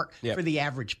 Dr. Mark, for the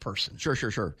average person.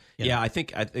 Sure. Yeah, I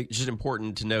think it's just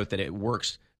important to note that it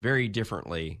works very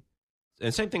differently.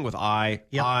 And same thing with eye,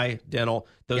 dental.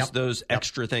 Those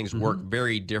extra things work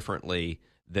very differently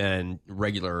than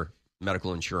regular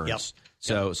medical insurance.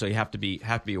 So you have to be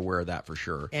aware of that for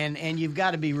sure. And you've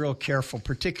got to be real careful,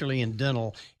 particularly in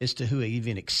dental, as to who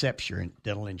even accepts your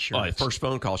dental insurance. The first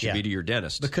phone call should be to your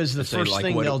dentist. Because the first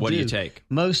thing they'll do, what do you take?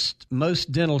 Most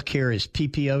dental care is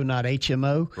PPO, not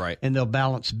HMO. Right. And they'll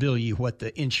balance bill you what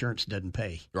the insurance doesn't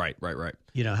pay. Right.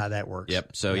 You know how that works.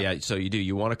 Yep. So so you do.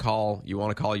 You want to call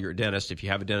your dentist if you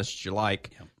have a dentist that you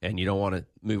like and you don't want to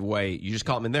move away. You just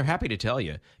call them and they're happy to tell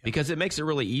you because it makes it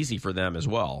really easy for them as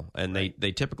well. And they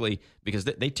typically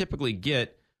they typically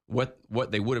get what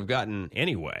they would have gotten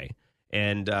anyway,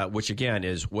 and which again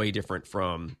is way different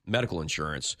from medical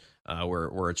insurance,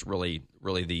 where it's really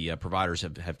the providers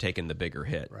have taken the bigger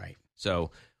hit. Right.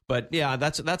 So. But yeah,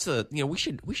 that's a we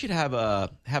should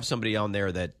have somebody on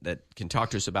there that can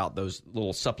talk to us about those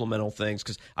little supplemental things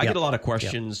because I get a lot of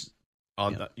questions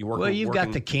on you've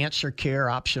got the cancer care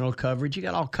optional coverage, you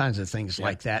got all kinds of things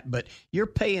like that, but you're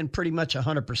paying pretty much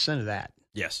 100% of that.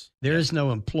 Yes, there is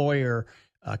no employer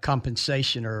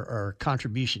compensation or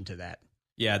contribution to that.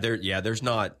 There's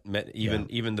not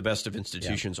even the best of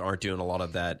institutions aren't doing a lot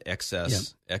of that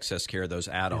excess care, those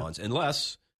add-ons,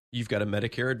 unless you've got a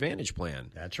Medicare Advantage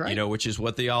plan. That's right. Which is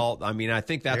what I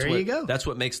think that's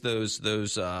what makes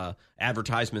those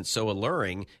advertisements so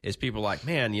alluring is people are like,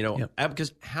 man,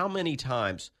 because how many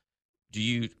times do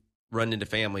you run into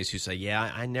families who say,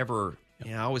 I never,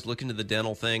 I always look into the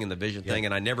dental thing and the vision thing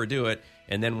and I never do it.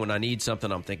 And then when I need something,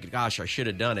 I'm thinking, gosh, I should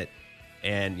have done it.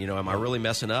 And, am I really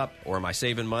messing up or am I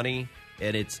saving money?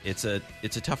 And it's a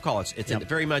tough call. It's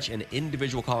very much an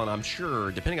individual call. And I'm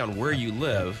sure depending on where you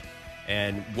live,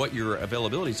 and what your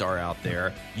availabilities are out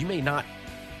there, you may not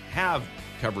have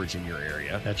coverage in your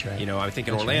area. That's right. I think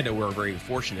in Orlando we're very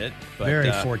fortunate. But,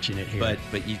 very fortunate here.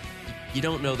 But you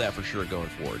don't know that for sure going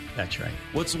forward. That's right.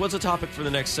 What's the topic for the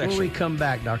next section? When we come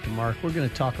back, Dr. Mark, we're going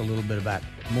to talk a little bit about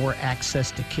more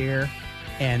access to care.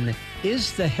 And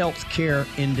is the healthcare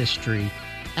industry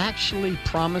actually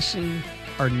promising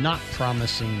or not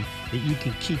promising that you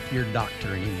can keep your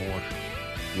doctor anymore?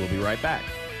 We'll be right back.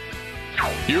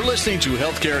 You're listening to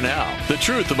Healthcare Now, the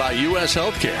truth about U.S.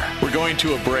 healthcare. We're going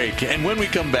to a break, and when we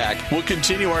come back, we'll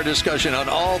continue our discussion on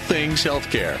all things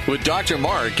healthcare with Dr.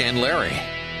 Mark and Larry.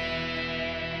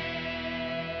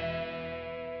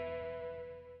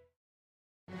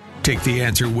 Take The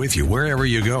Answer with you wherever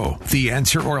you go.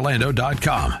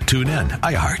 TheAnswerOrlando.com. Tune in,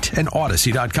 iHeart, and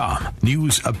Odyssey.com.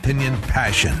 News, opinion,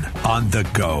 passion on the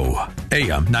go.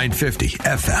 AM 950,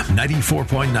 FM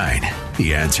 94.9.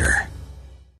 The Answer.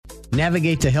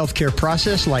 Navigate the healthcare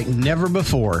process like never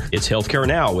before. It's Healthcare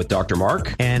Now with Dr.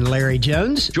 Mark and Larry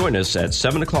Jones. Join us at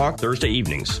 7 o'clock Thursday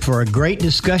evenings for a great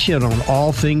discussion on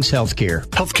all things healthcare.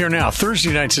 Healthcare Now,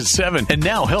 Thursday nights at 7. And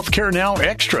now Healthcare Now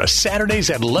Extra, Saturdays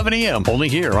at 11 a.m. Only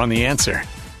here on The Answer.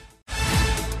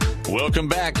 Welcome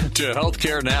back to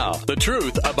Healthcare Now, the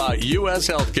truth about U.S.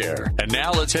 healthcare. And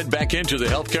now let's head back into the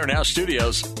Healthcare Now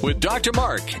studios with Dr.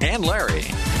 Mark and Larry.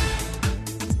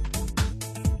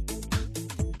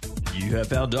 You have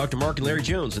found Dr. Mark and Larry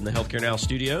Jones in the Healthcare Now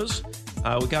studios.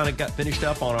 We kind of got finished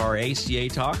up on our ACA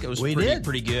talk. It was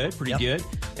pretty good.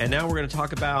 And now we're going to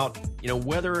talk about,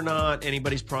 whether or not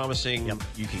anybody's promising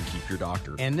you can keep your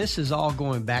doctor. And this is all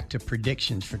going back to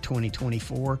predictions for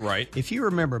 2024. Right. If you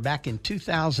remember back in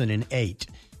 2008,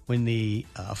 when the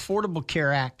Affordable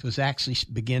Care Act was actually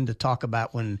began to talk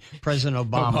about when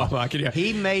President Obama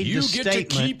he made the statement, you get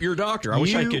to keep your doctor. I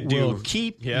wish I could do. You will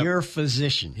keep your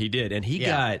physician. He did. And he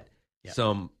got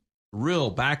some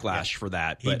real backlash for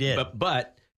that. He did.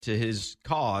 But to his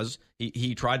cause,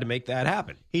 he tried to make that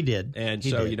happen. He did. And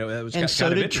that was and kind so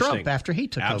of did interesting. Trump after he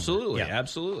took over.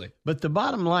 Absolutely. But the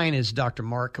bottom line is, Dr.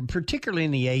 Mark, particularly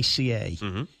in the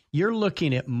ACA, you're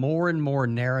looking at more and more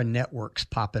narrow networks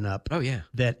popping up. Oh, yeah.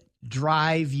 That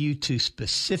drive you to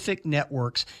specific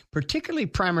networks, particularly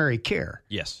primary care.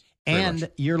 Yes. And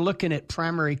you're looking at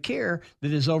primary care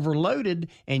that is overloaded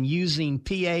and using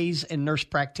PAs and nurse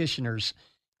practitioners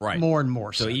more and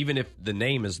more. So even if the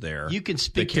name is there, you can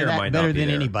speak to that better than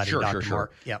anybody, Dr.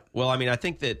 Mark. Yep. Well, I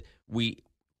think that we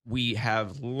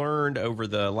have learned over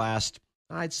the last,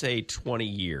 I'd say, 20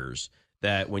 years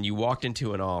that when you walked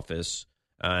into an office,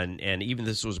 and even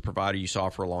this was a provider you saw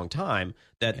for a long time,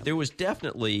 that there was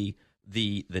definitely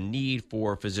the need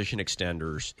for physician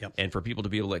extenders and for people to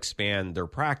be able to expand their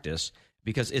practice,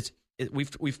 because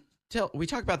we've we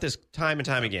talk about this time and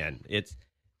time again.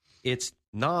 It's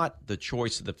not the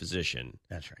choice of the physician.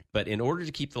 That's right. But in order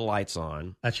to keep the lights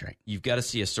on, that's right, you've got to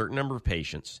see a certain number of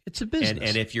patients. It's a business.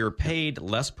 And if you're paid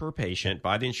less per patient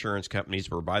by the insurance companies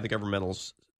or by the governmental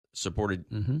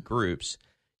supported groups,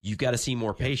 you've got to see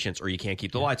more patients or you can't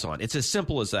keep the lights on. It's as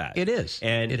simple as that. It is.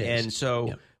 And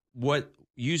so what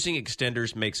using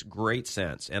extenders makes great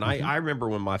sense. And I remember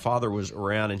when my father was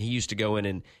around and he used to go in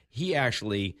and he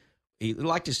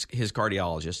liked his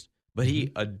cardiologist, but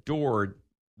he adored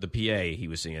the PA he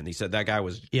was seeing. He said that guy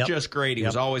was just great. He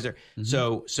was always there.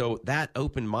 So that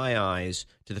opened my eyes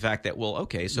to the fact that, well,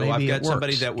 okay, so maybe I've got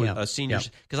somebody that was a senior,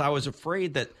 because I was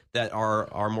afraid that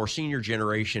our more senior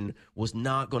generation was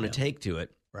not going to take to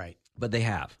it. Right. But they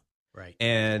have. Right.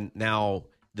 And now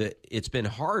it's been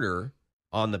harder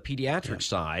on the pediatric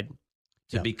side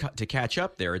to catch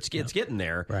up there. It's getting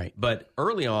there. Right. But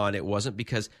early on it wasn't,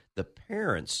 because the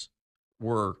parents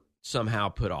were somehow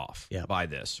put off by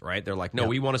this, right? They're like, no,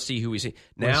 we want to see who we see.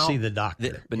 Now, see the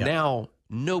doctor. But now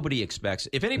nobody expects,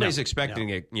 if anybody's expecting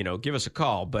it, give us a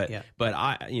call. But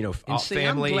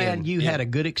family. I'm glad you had a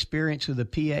good experience with the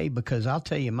PA, because I'll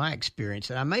tell you my experience,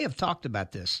 and I may have talked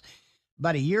about this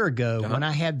about a year ago when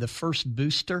I had the first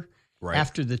booster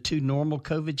after the 2 normal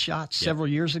COVID shots several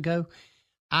years ago.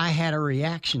 I had a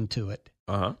reaction to it.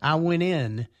 I went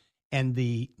in, and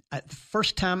the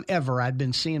first time ever, I'd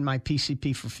been seeing my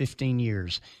PCP for 15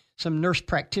 years. Some nurse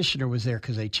practitioner was there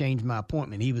because they changed my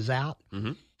appointment. He was out.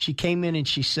 She came in and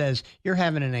she says, "You're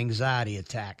having an anxiety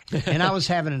attack." And I was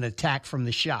having an attack from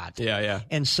the shot.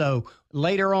 And so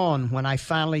later on, when I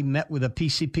finally met with a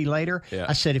PCP later,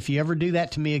 I said, "If you ever do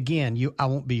that to me again, I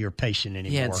won't be your patient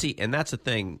anymore." Yeah, and that's the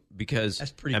thing, because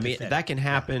that's pretty pathetic. That can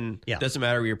happen. It doesn't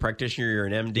matter if you're a practitioner, you're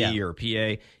an MD or a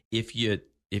PA.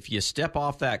 If you step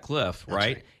off that cliff,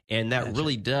 right? And that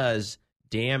really does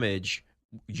damage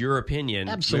your opinion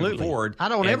moving forward. I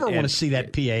don't ever want to see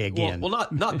that PA again. Well,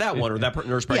 not that one or that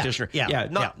nurse practitioner.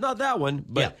 Not that one.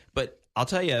 But I'll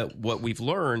tell you what we've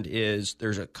learned is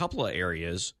there's a couple of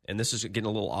areas, and this is getting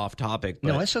a little off topic. But,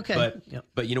 no, it's okay.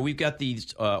 But we've got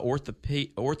these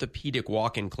orthopedic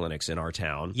walk-in clinics in our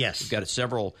town. Yes, we've got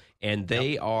several, and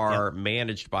they are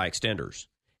managed by extenders.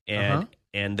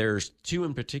 And there's 2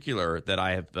 in particular that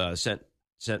I have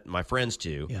sent my friends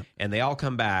to, and they all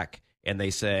come back and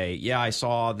they say, "Yeah, I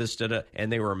saw this,"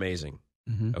 and they were amazing.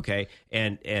 Okay,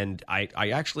 and I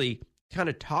actually kind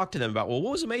of talked to them about, well,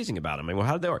 what was amazing about them? I mean, well,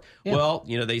 how did they work? Well,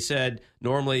 they said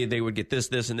normally they would get this,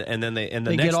 and then the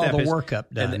next get all step the is workup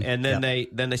done, and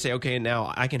then they say, okay,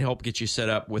 now I can help get you set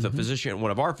up with a physician,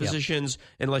 one of our physicians,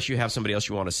 unless you have somebody else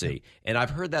you want to see. And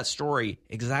I've heard that story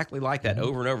exactly like that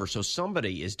over and over. So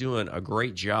somebody is doing a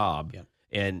great job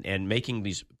and making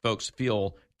these folks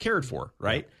feel cared for,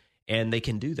 right? And they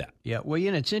can do that. Yeah. Well,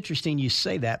 it's interesting you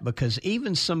say that, because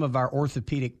even some of our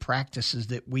orthopedic practices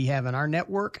that we have in our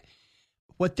network,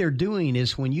 what they're doing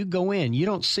is when you go in, you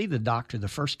don't see the doctor the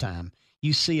first time.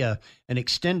 You see an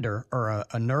extender or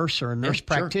a nurse or a nurse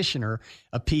practitioner,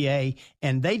 a PA,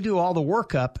 and they do all the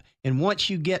workup. And once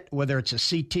you get, whether it's a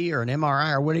CT or an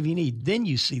MRI or whatever you need, then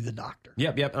you see the doctor.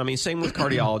 Yep. I mean, same with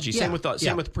cardiology, same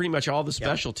with pretty much all the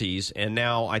specialties. And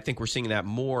now I think we're seeing that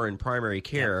more in primary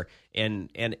care. And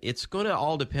it's going to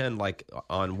all depend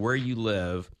on where you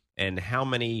live and how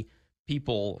many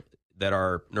people that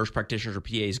are nurse practitioners or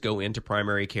PAs go into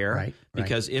primary care. Right.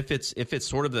 Because if it's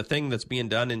sort of the thing that's being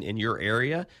done in your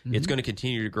area, it's going to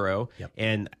continue to grow. Yep.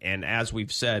 And as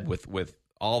we've said with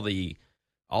all the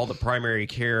primary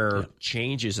care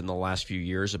changes in the last few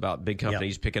years about big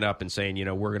companies picking up and saying,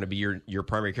 we're going to be your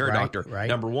primary care doctor. Right.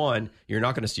 Number one, you're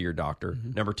not going to see your doctor.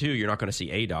 Number two, you're not going to see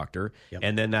a doctor. Yep.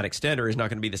 And then that extender is not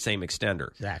going to be the same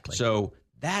extender. Exactly. So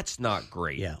that's not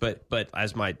great. Yeah. But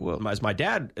as my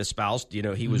dad espoused,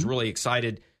 he was really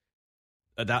excited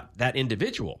about that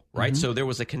individual, right? So there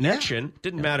was a connection.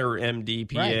 Didn't matter MD,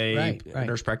 PA,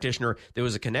 nurse practitioner. There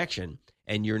was a connection,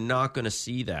 and you're not going to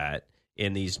see that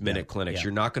in these minute clinics.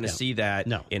 You're not going to see that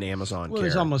in Amazon Care.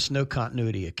 There's almost no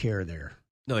continuity of care there.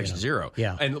 No, there's zero.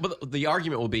 Yeah. And the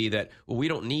argument will be that, we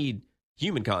don't need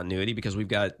human continuity because we've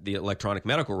got the electronic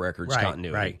medical records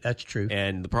continuity. Right, that's true.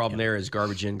 And the problem there is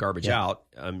garbage in, garbage out.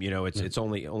 It's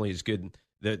only as good.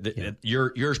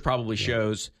 Yours probably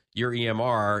shows your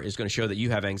EMR is going to show that you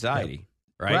have anxiety.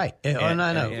 Right. And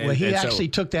I know. Well, he actually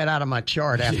took that out of my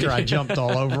chart after I jumped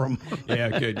all over him.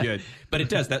 Yeah, good. But it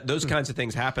does. Those kinds of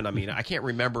things happen. I mean, I can't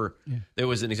remember. There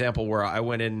was an example where I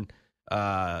went in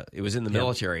it was in the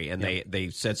military, and they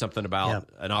said something about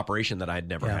an operation that I'd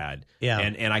never had. Yeah.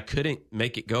 And I couldn't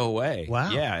make it go away.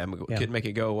 Wow. Yeah, couldn't make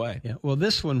it go away. Yeah. Well,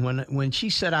 this one, when she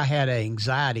said I had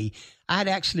anxiety, I had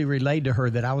actually relayed to her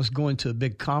that I was going to a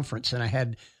big conference and I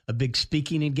had a big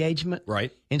speaking engagement.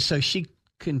 Right. And so she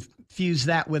confused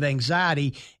that with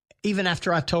anxiety. Even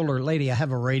after I told her, lady, I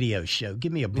have a radio show.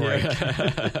 Give me a break.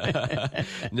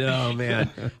 No,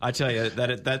 man. I tell you,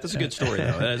 that's a good story,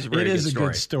 though. That is a very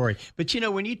good story. But,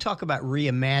 when you talk about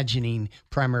reimagining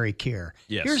primary care,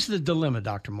 here's the dilemma,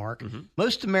 Dr. Mark. Mm-hmm.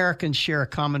 Most Americans share a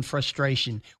common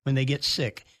frustration when they get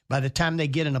sick. By the time they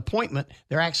get an appointment,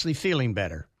 they're actually feeling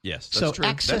better. Yes, that's so true.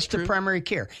 Access to primary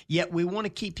care. Yet we want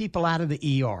to keep people out of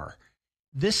the ER.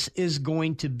 This is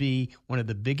going to be one of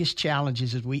the biggest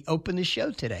challenges as we open the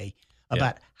show today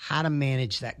about how to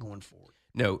manage that going forward.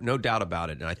 No doubt about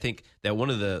it. And I think that one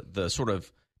of the sort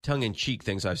of tongue-in-cheek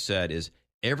things I've said is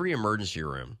every emergency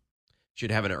room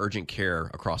should have an urgent care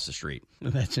across the street.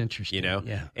 That's interesting.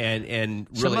 Yeah. And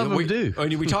really, some of them do. I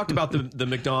mean, we talked about the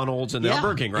McDonald's and the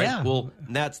Burger King, right? Yeah. Well,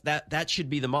 that should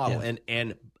be the model.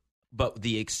 Yeah. But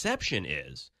the exception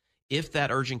is, if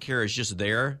that urgent care is just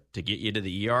there to get you to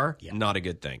the ER, not a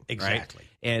good thing. Exactly.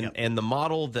 Right? And the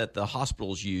model that the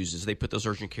hospitals use is they put those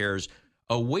urgent cares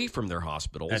away from their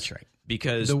hospitals. That's right.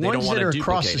 Because the they ones don't want that to are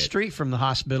across the it. street from the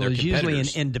hospital is usually an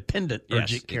independent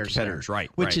urgent care center, right?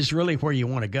 Which is really where you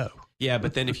want to go. Yeah,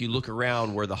 but then if you look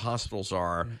around where the hospitals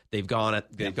are, they've gone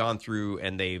through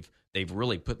and they've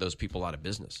really put those people out of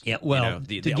business. Yeah, well,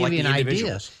 to give you an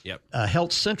idea,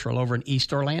 Health Central over in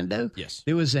East Orlando,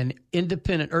 there was an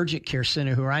independent urgent care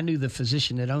center who I knew the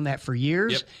physician that owned that for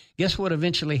years. Yep. Guess what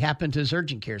eventually happened to his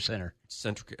urgent care center?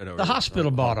 The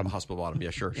hospital bought him. The hospital bought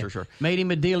him, sure. Made him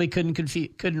a deal he couldn't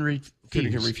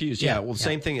refuse. Yeah, well, the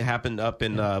same thing happened up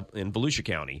in Volusia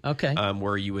County,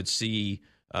 where you would see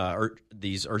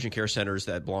these urgent care centers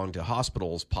that belong to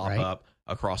hospitals pop up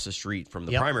across the street from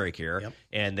the primary care,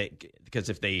 and because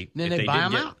if they buy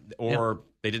them out, or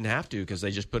they didn't have to because they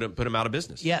just put them out of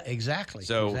business. Yeah, exactly.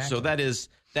 So that is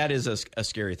a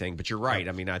scary thing. But you're right.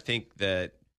 I mean, I think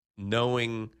that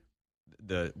knowing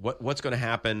what's going to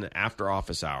happen after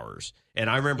office hours, and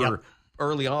I remember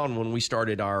early on when we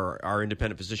started our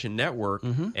independent physician network,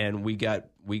 and we got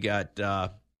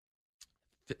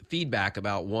feedback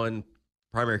about one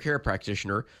primary care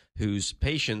practitioner whose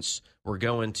patients were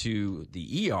going to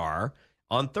the ER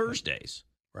on Thursdays.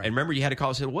 Right. And remember, you had to call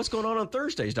and say, what's going on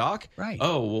Thursdays, Doc? Right.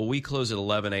 Oh, well, we close at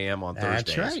 11 a.m. on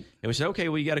Thursdays. That's right. And we said, okay,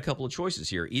 well, you got a couple of choices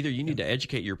here. Either you need to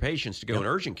educate your patients to go in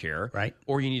urgent care,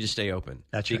 or you need to stay open.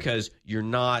 That's because you're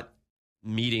not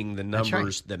meeting the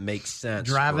numbers that make sense.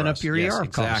 Driving up your ER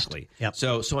exactly. Yep.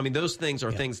 So I mean, those things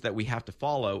are things that we have to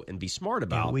follow and be smart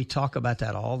about. And we talk about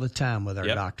that all the time with our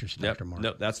doctors, Dr. Mark.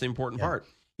 No, that's the important part.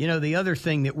 The other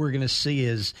thing that we're going to see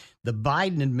is the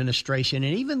Biden administration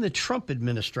and even the Trump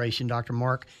administration, Dr.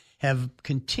 Mark, have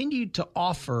continued to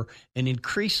offer an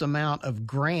increased amount of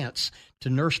grants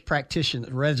to nurse practitioner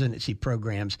residency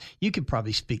programs. You could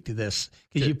probably speak to this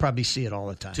because you probably see it all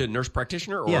the time. To nurse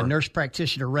practitioner? Or? Yeah, nurse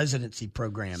practitioner residency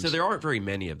programs. So there aren't very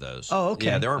many of those. Oh, okay.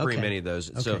 Yeah, there aren't very many of those.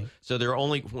 Okay. So there are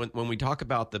only, when we talk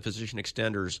about the physician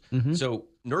extenders, so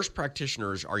nurse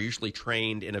practitioners are usually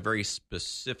trained in a very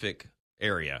specific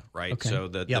area, right? Okay. So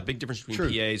the big difference between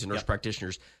PAs and nurse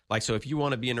practitioners, so if you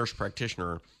want to be a nurse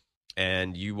practitioner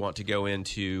and you want to go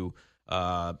into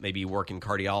maybe work in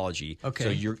cardiology, so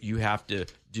you have to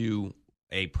do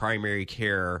a primary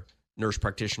care nurse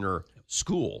practitioner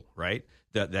school, right?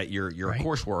 That your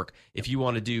coursework. If you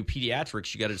want to do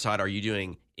pediatrics, you got to decide, are you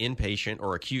doing inpatient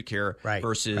or acute care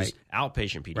versus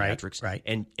outpatient pediatrics? Right.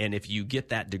 And if you get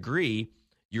that degree,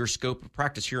 your scope of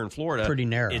practice here in Florida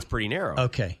it's pretty narrow.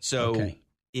 Okay. So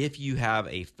if you have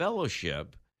a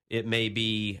fellowship, it may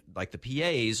be like the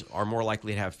PAs are more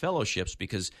likely to have fellowships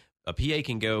because a PA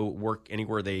can go work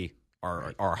anywhere they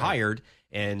are hired.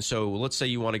 And so let's say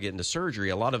you want to get into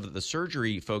surgery. A lot of the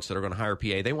surgery folks that are going to hire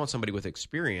PA, they want somebody with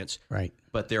experience. Right.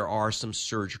 But there are some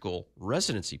surgical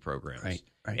residency programs.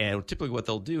 Right. And typically what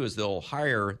they'll do is they'll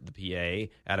hire the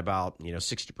PA at about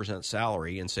 60%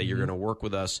 salary and say you're going to work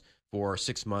with us for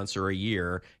 6 months or a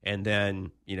year, and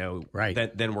then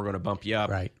then we're going to bump you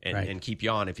up and keep you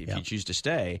on if you choose to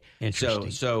stay.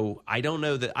 So I don't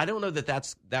know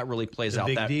that that really plays out.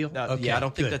 Big that deal. I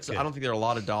don't think I don't think there are a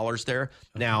lot of dollars there.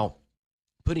 Okay. Now,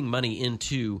 putting money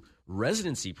into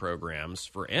residency programs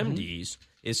for MDs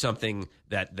is something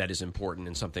that is important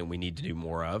and something we need to do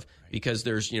more of because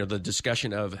there's the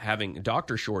discussion of having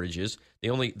doctor shortages. The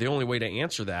only way to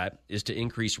answer that is to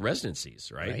increase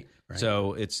residencies, right?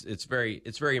 So it's very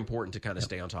important to kind of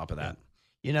stay on top of that.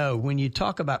 when you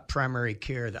talk about primary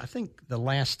care, I think the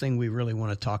last thing we really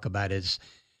want to talk about is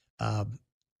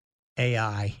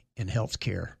AI in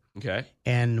healthcare. Okay.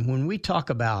 And when we talk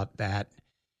about that,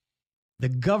 the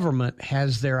government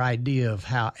has their idea of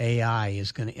how AI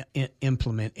is going to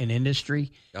implement in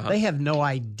industry. They have no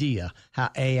idea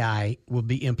how AI will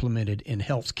be implemented in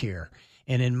healthcare.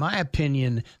 And in my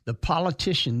opinion, the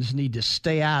politicians need to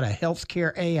stay out of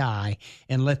healthcare AI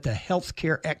and let the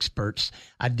healthcare experts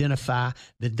identify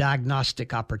the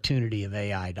diagnostic opportunity of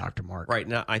AI, Dr. Mark. Right.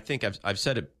 Now, I think I've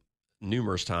said it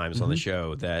numerous times on the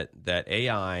show that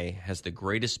AI has the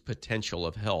greatest potential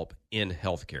of help in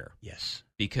healthcare. Yes.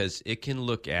 Because it can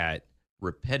look at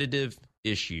repetitive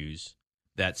issues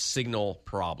that signal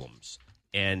problems.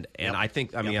 And I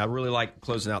think, I mean, I really like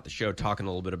closing out the show talking a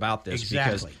little bit about this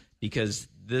because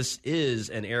this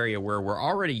is an area where we're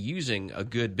already using a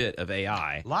good bit of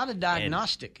AI. A lot of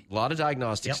diagnostic.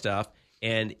 Stuff.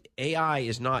 And AI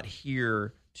is not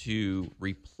here to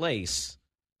replace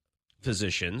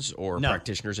physicians or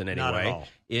practitioners in any way. At all.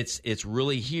 It's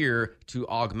really here to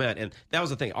augment. And that was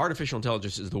the thing. Artificial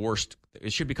intelligence is the worst.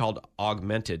 It should be called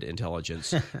augmented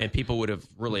intelligence, and people would have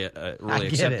really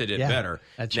accepted it better.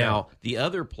 That's now, the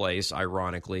other place,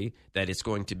 ironically, that it's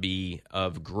going to be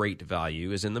of great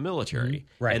value is in the military.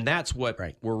 Right. And that's what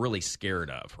we're really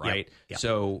scared of, right? Yep.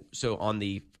 So on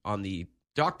the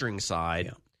doctoring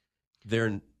side,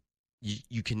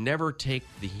 you can never take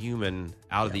the human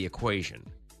out of the equation.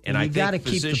 And you got to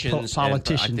keep the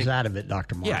politicians out of it,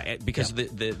 Dr. Mark. Yeah, because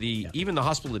even the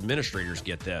hospital administrators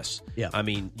get this. Yeah. I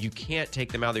mean, you can't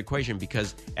take them out of the equation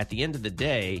because at the end of the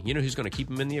day, you know who's going to keep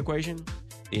them in the equation?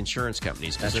 The insurance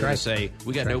companies. Because they're going to say,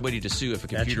 we got nobody to sue if a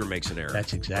computer makes an error.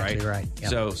 That's exactly right.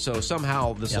 Yep. So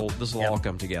somehow this will all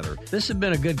come together. This has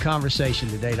been a good conversation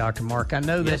today, Dr. Mark. I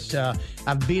know that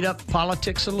I've beat up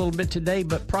politics a little bit today,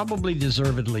 but probably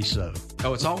deservedly so.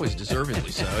 Oh, it's always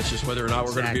deservedly so. It's just whether or not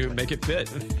we're going to make it fit.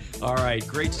 All right.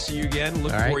 Great to see you again.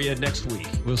 Look for you next week.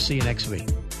 We'll see you next week.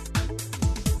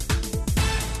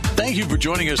 Thank you for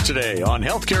joining us today on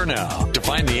Healthcare Now. To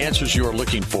find the answers you are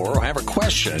looking for or have a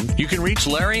question, you can reach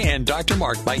Larry and Dr.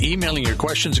 Mark by emailing your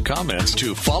questions and comments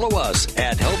to follow us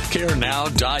at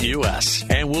healthcarenow.us.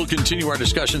 And we'll continue our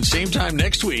discussion same time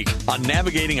next week on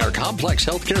navigating our complex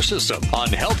healthcare system on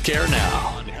Healthcare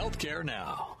Now.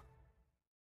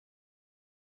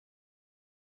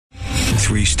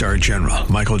 Three-star General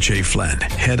Michael J. Flynn,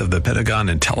 head of the Pentagon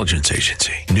Intelligence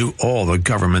Agency, knew all the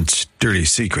government's dirty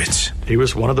secrets. He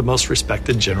was one of the most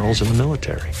respected generals in the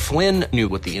military. Flynn knew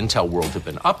what the intel world had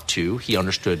been up to. He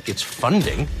understood its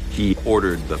funding. He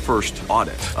ordered the first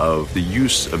audit of the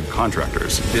use of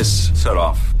contractors. This set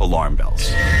off alarm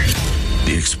bells.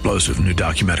 The explosive new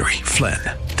documentary, Flynn,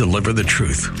 Deliver the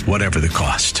Truth, Whatever the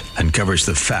Cost, uncovers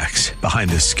the facts behind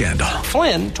this scandal.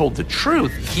 Flynn told the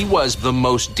truth. He was the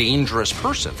most dangerous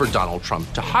person for Donald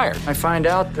Trump to hire. I find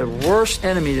out the worst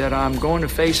enemy that I'm going to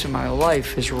face in my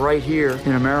life is right here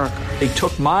in America. They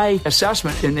took my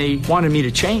assessment and they wanted me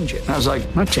to change it. And I was like,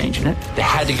 I'm not changing it. They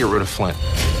had to get rid of Flynn.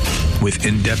 With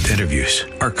in-depth interviews,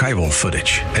 archival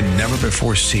footage, and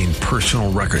never-before-seen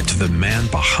personal records of the man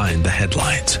behind the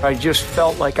headlines. I just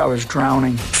felt like I was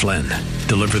drowning. Flynn,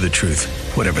 Deliver the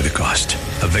Truth, Whatever the Cost.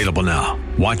 Available now.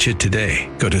 Watch it today.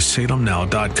 Go to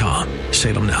salemnow.com.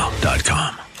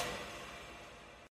 salemnow.com.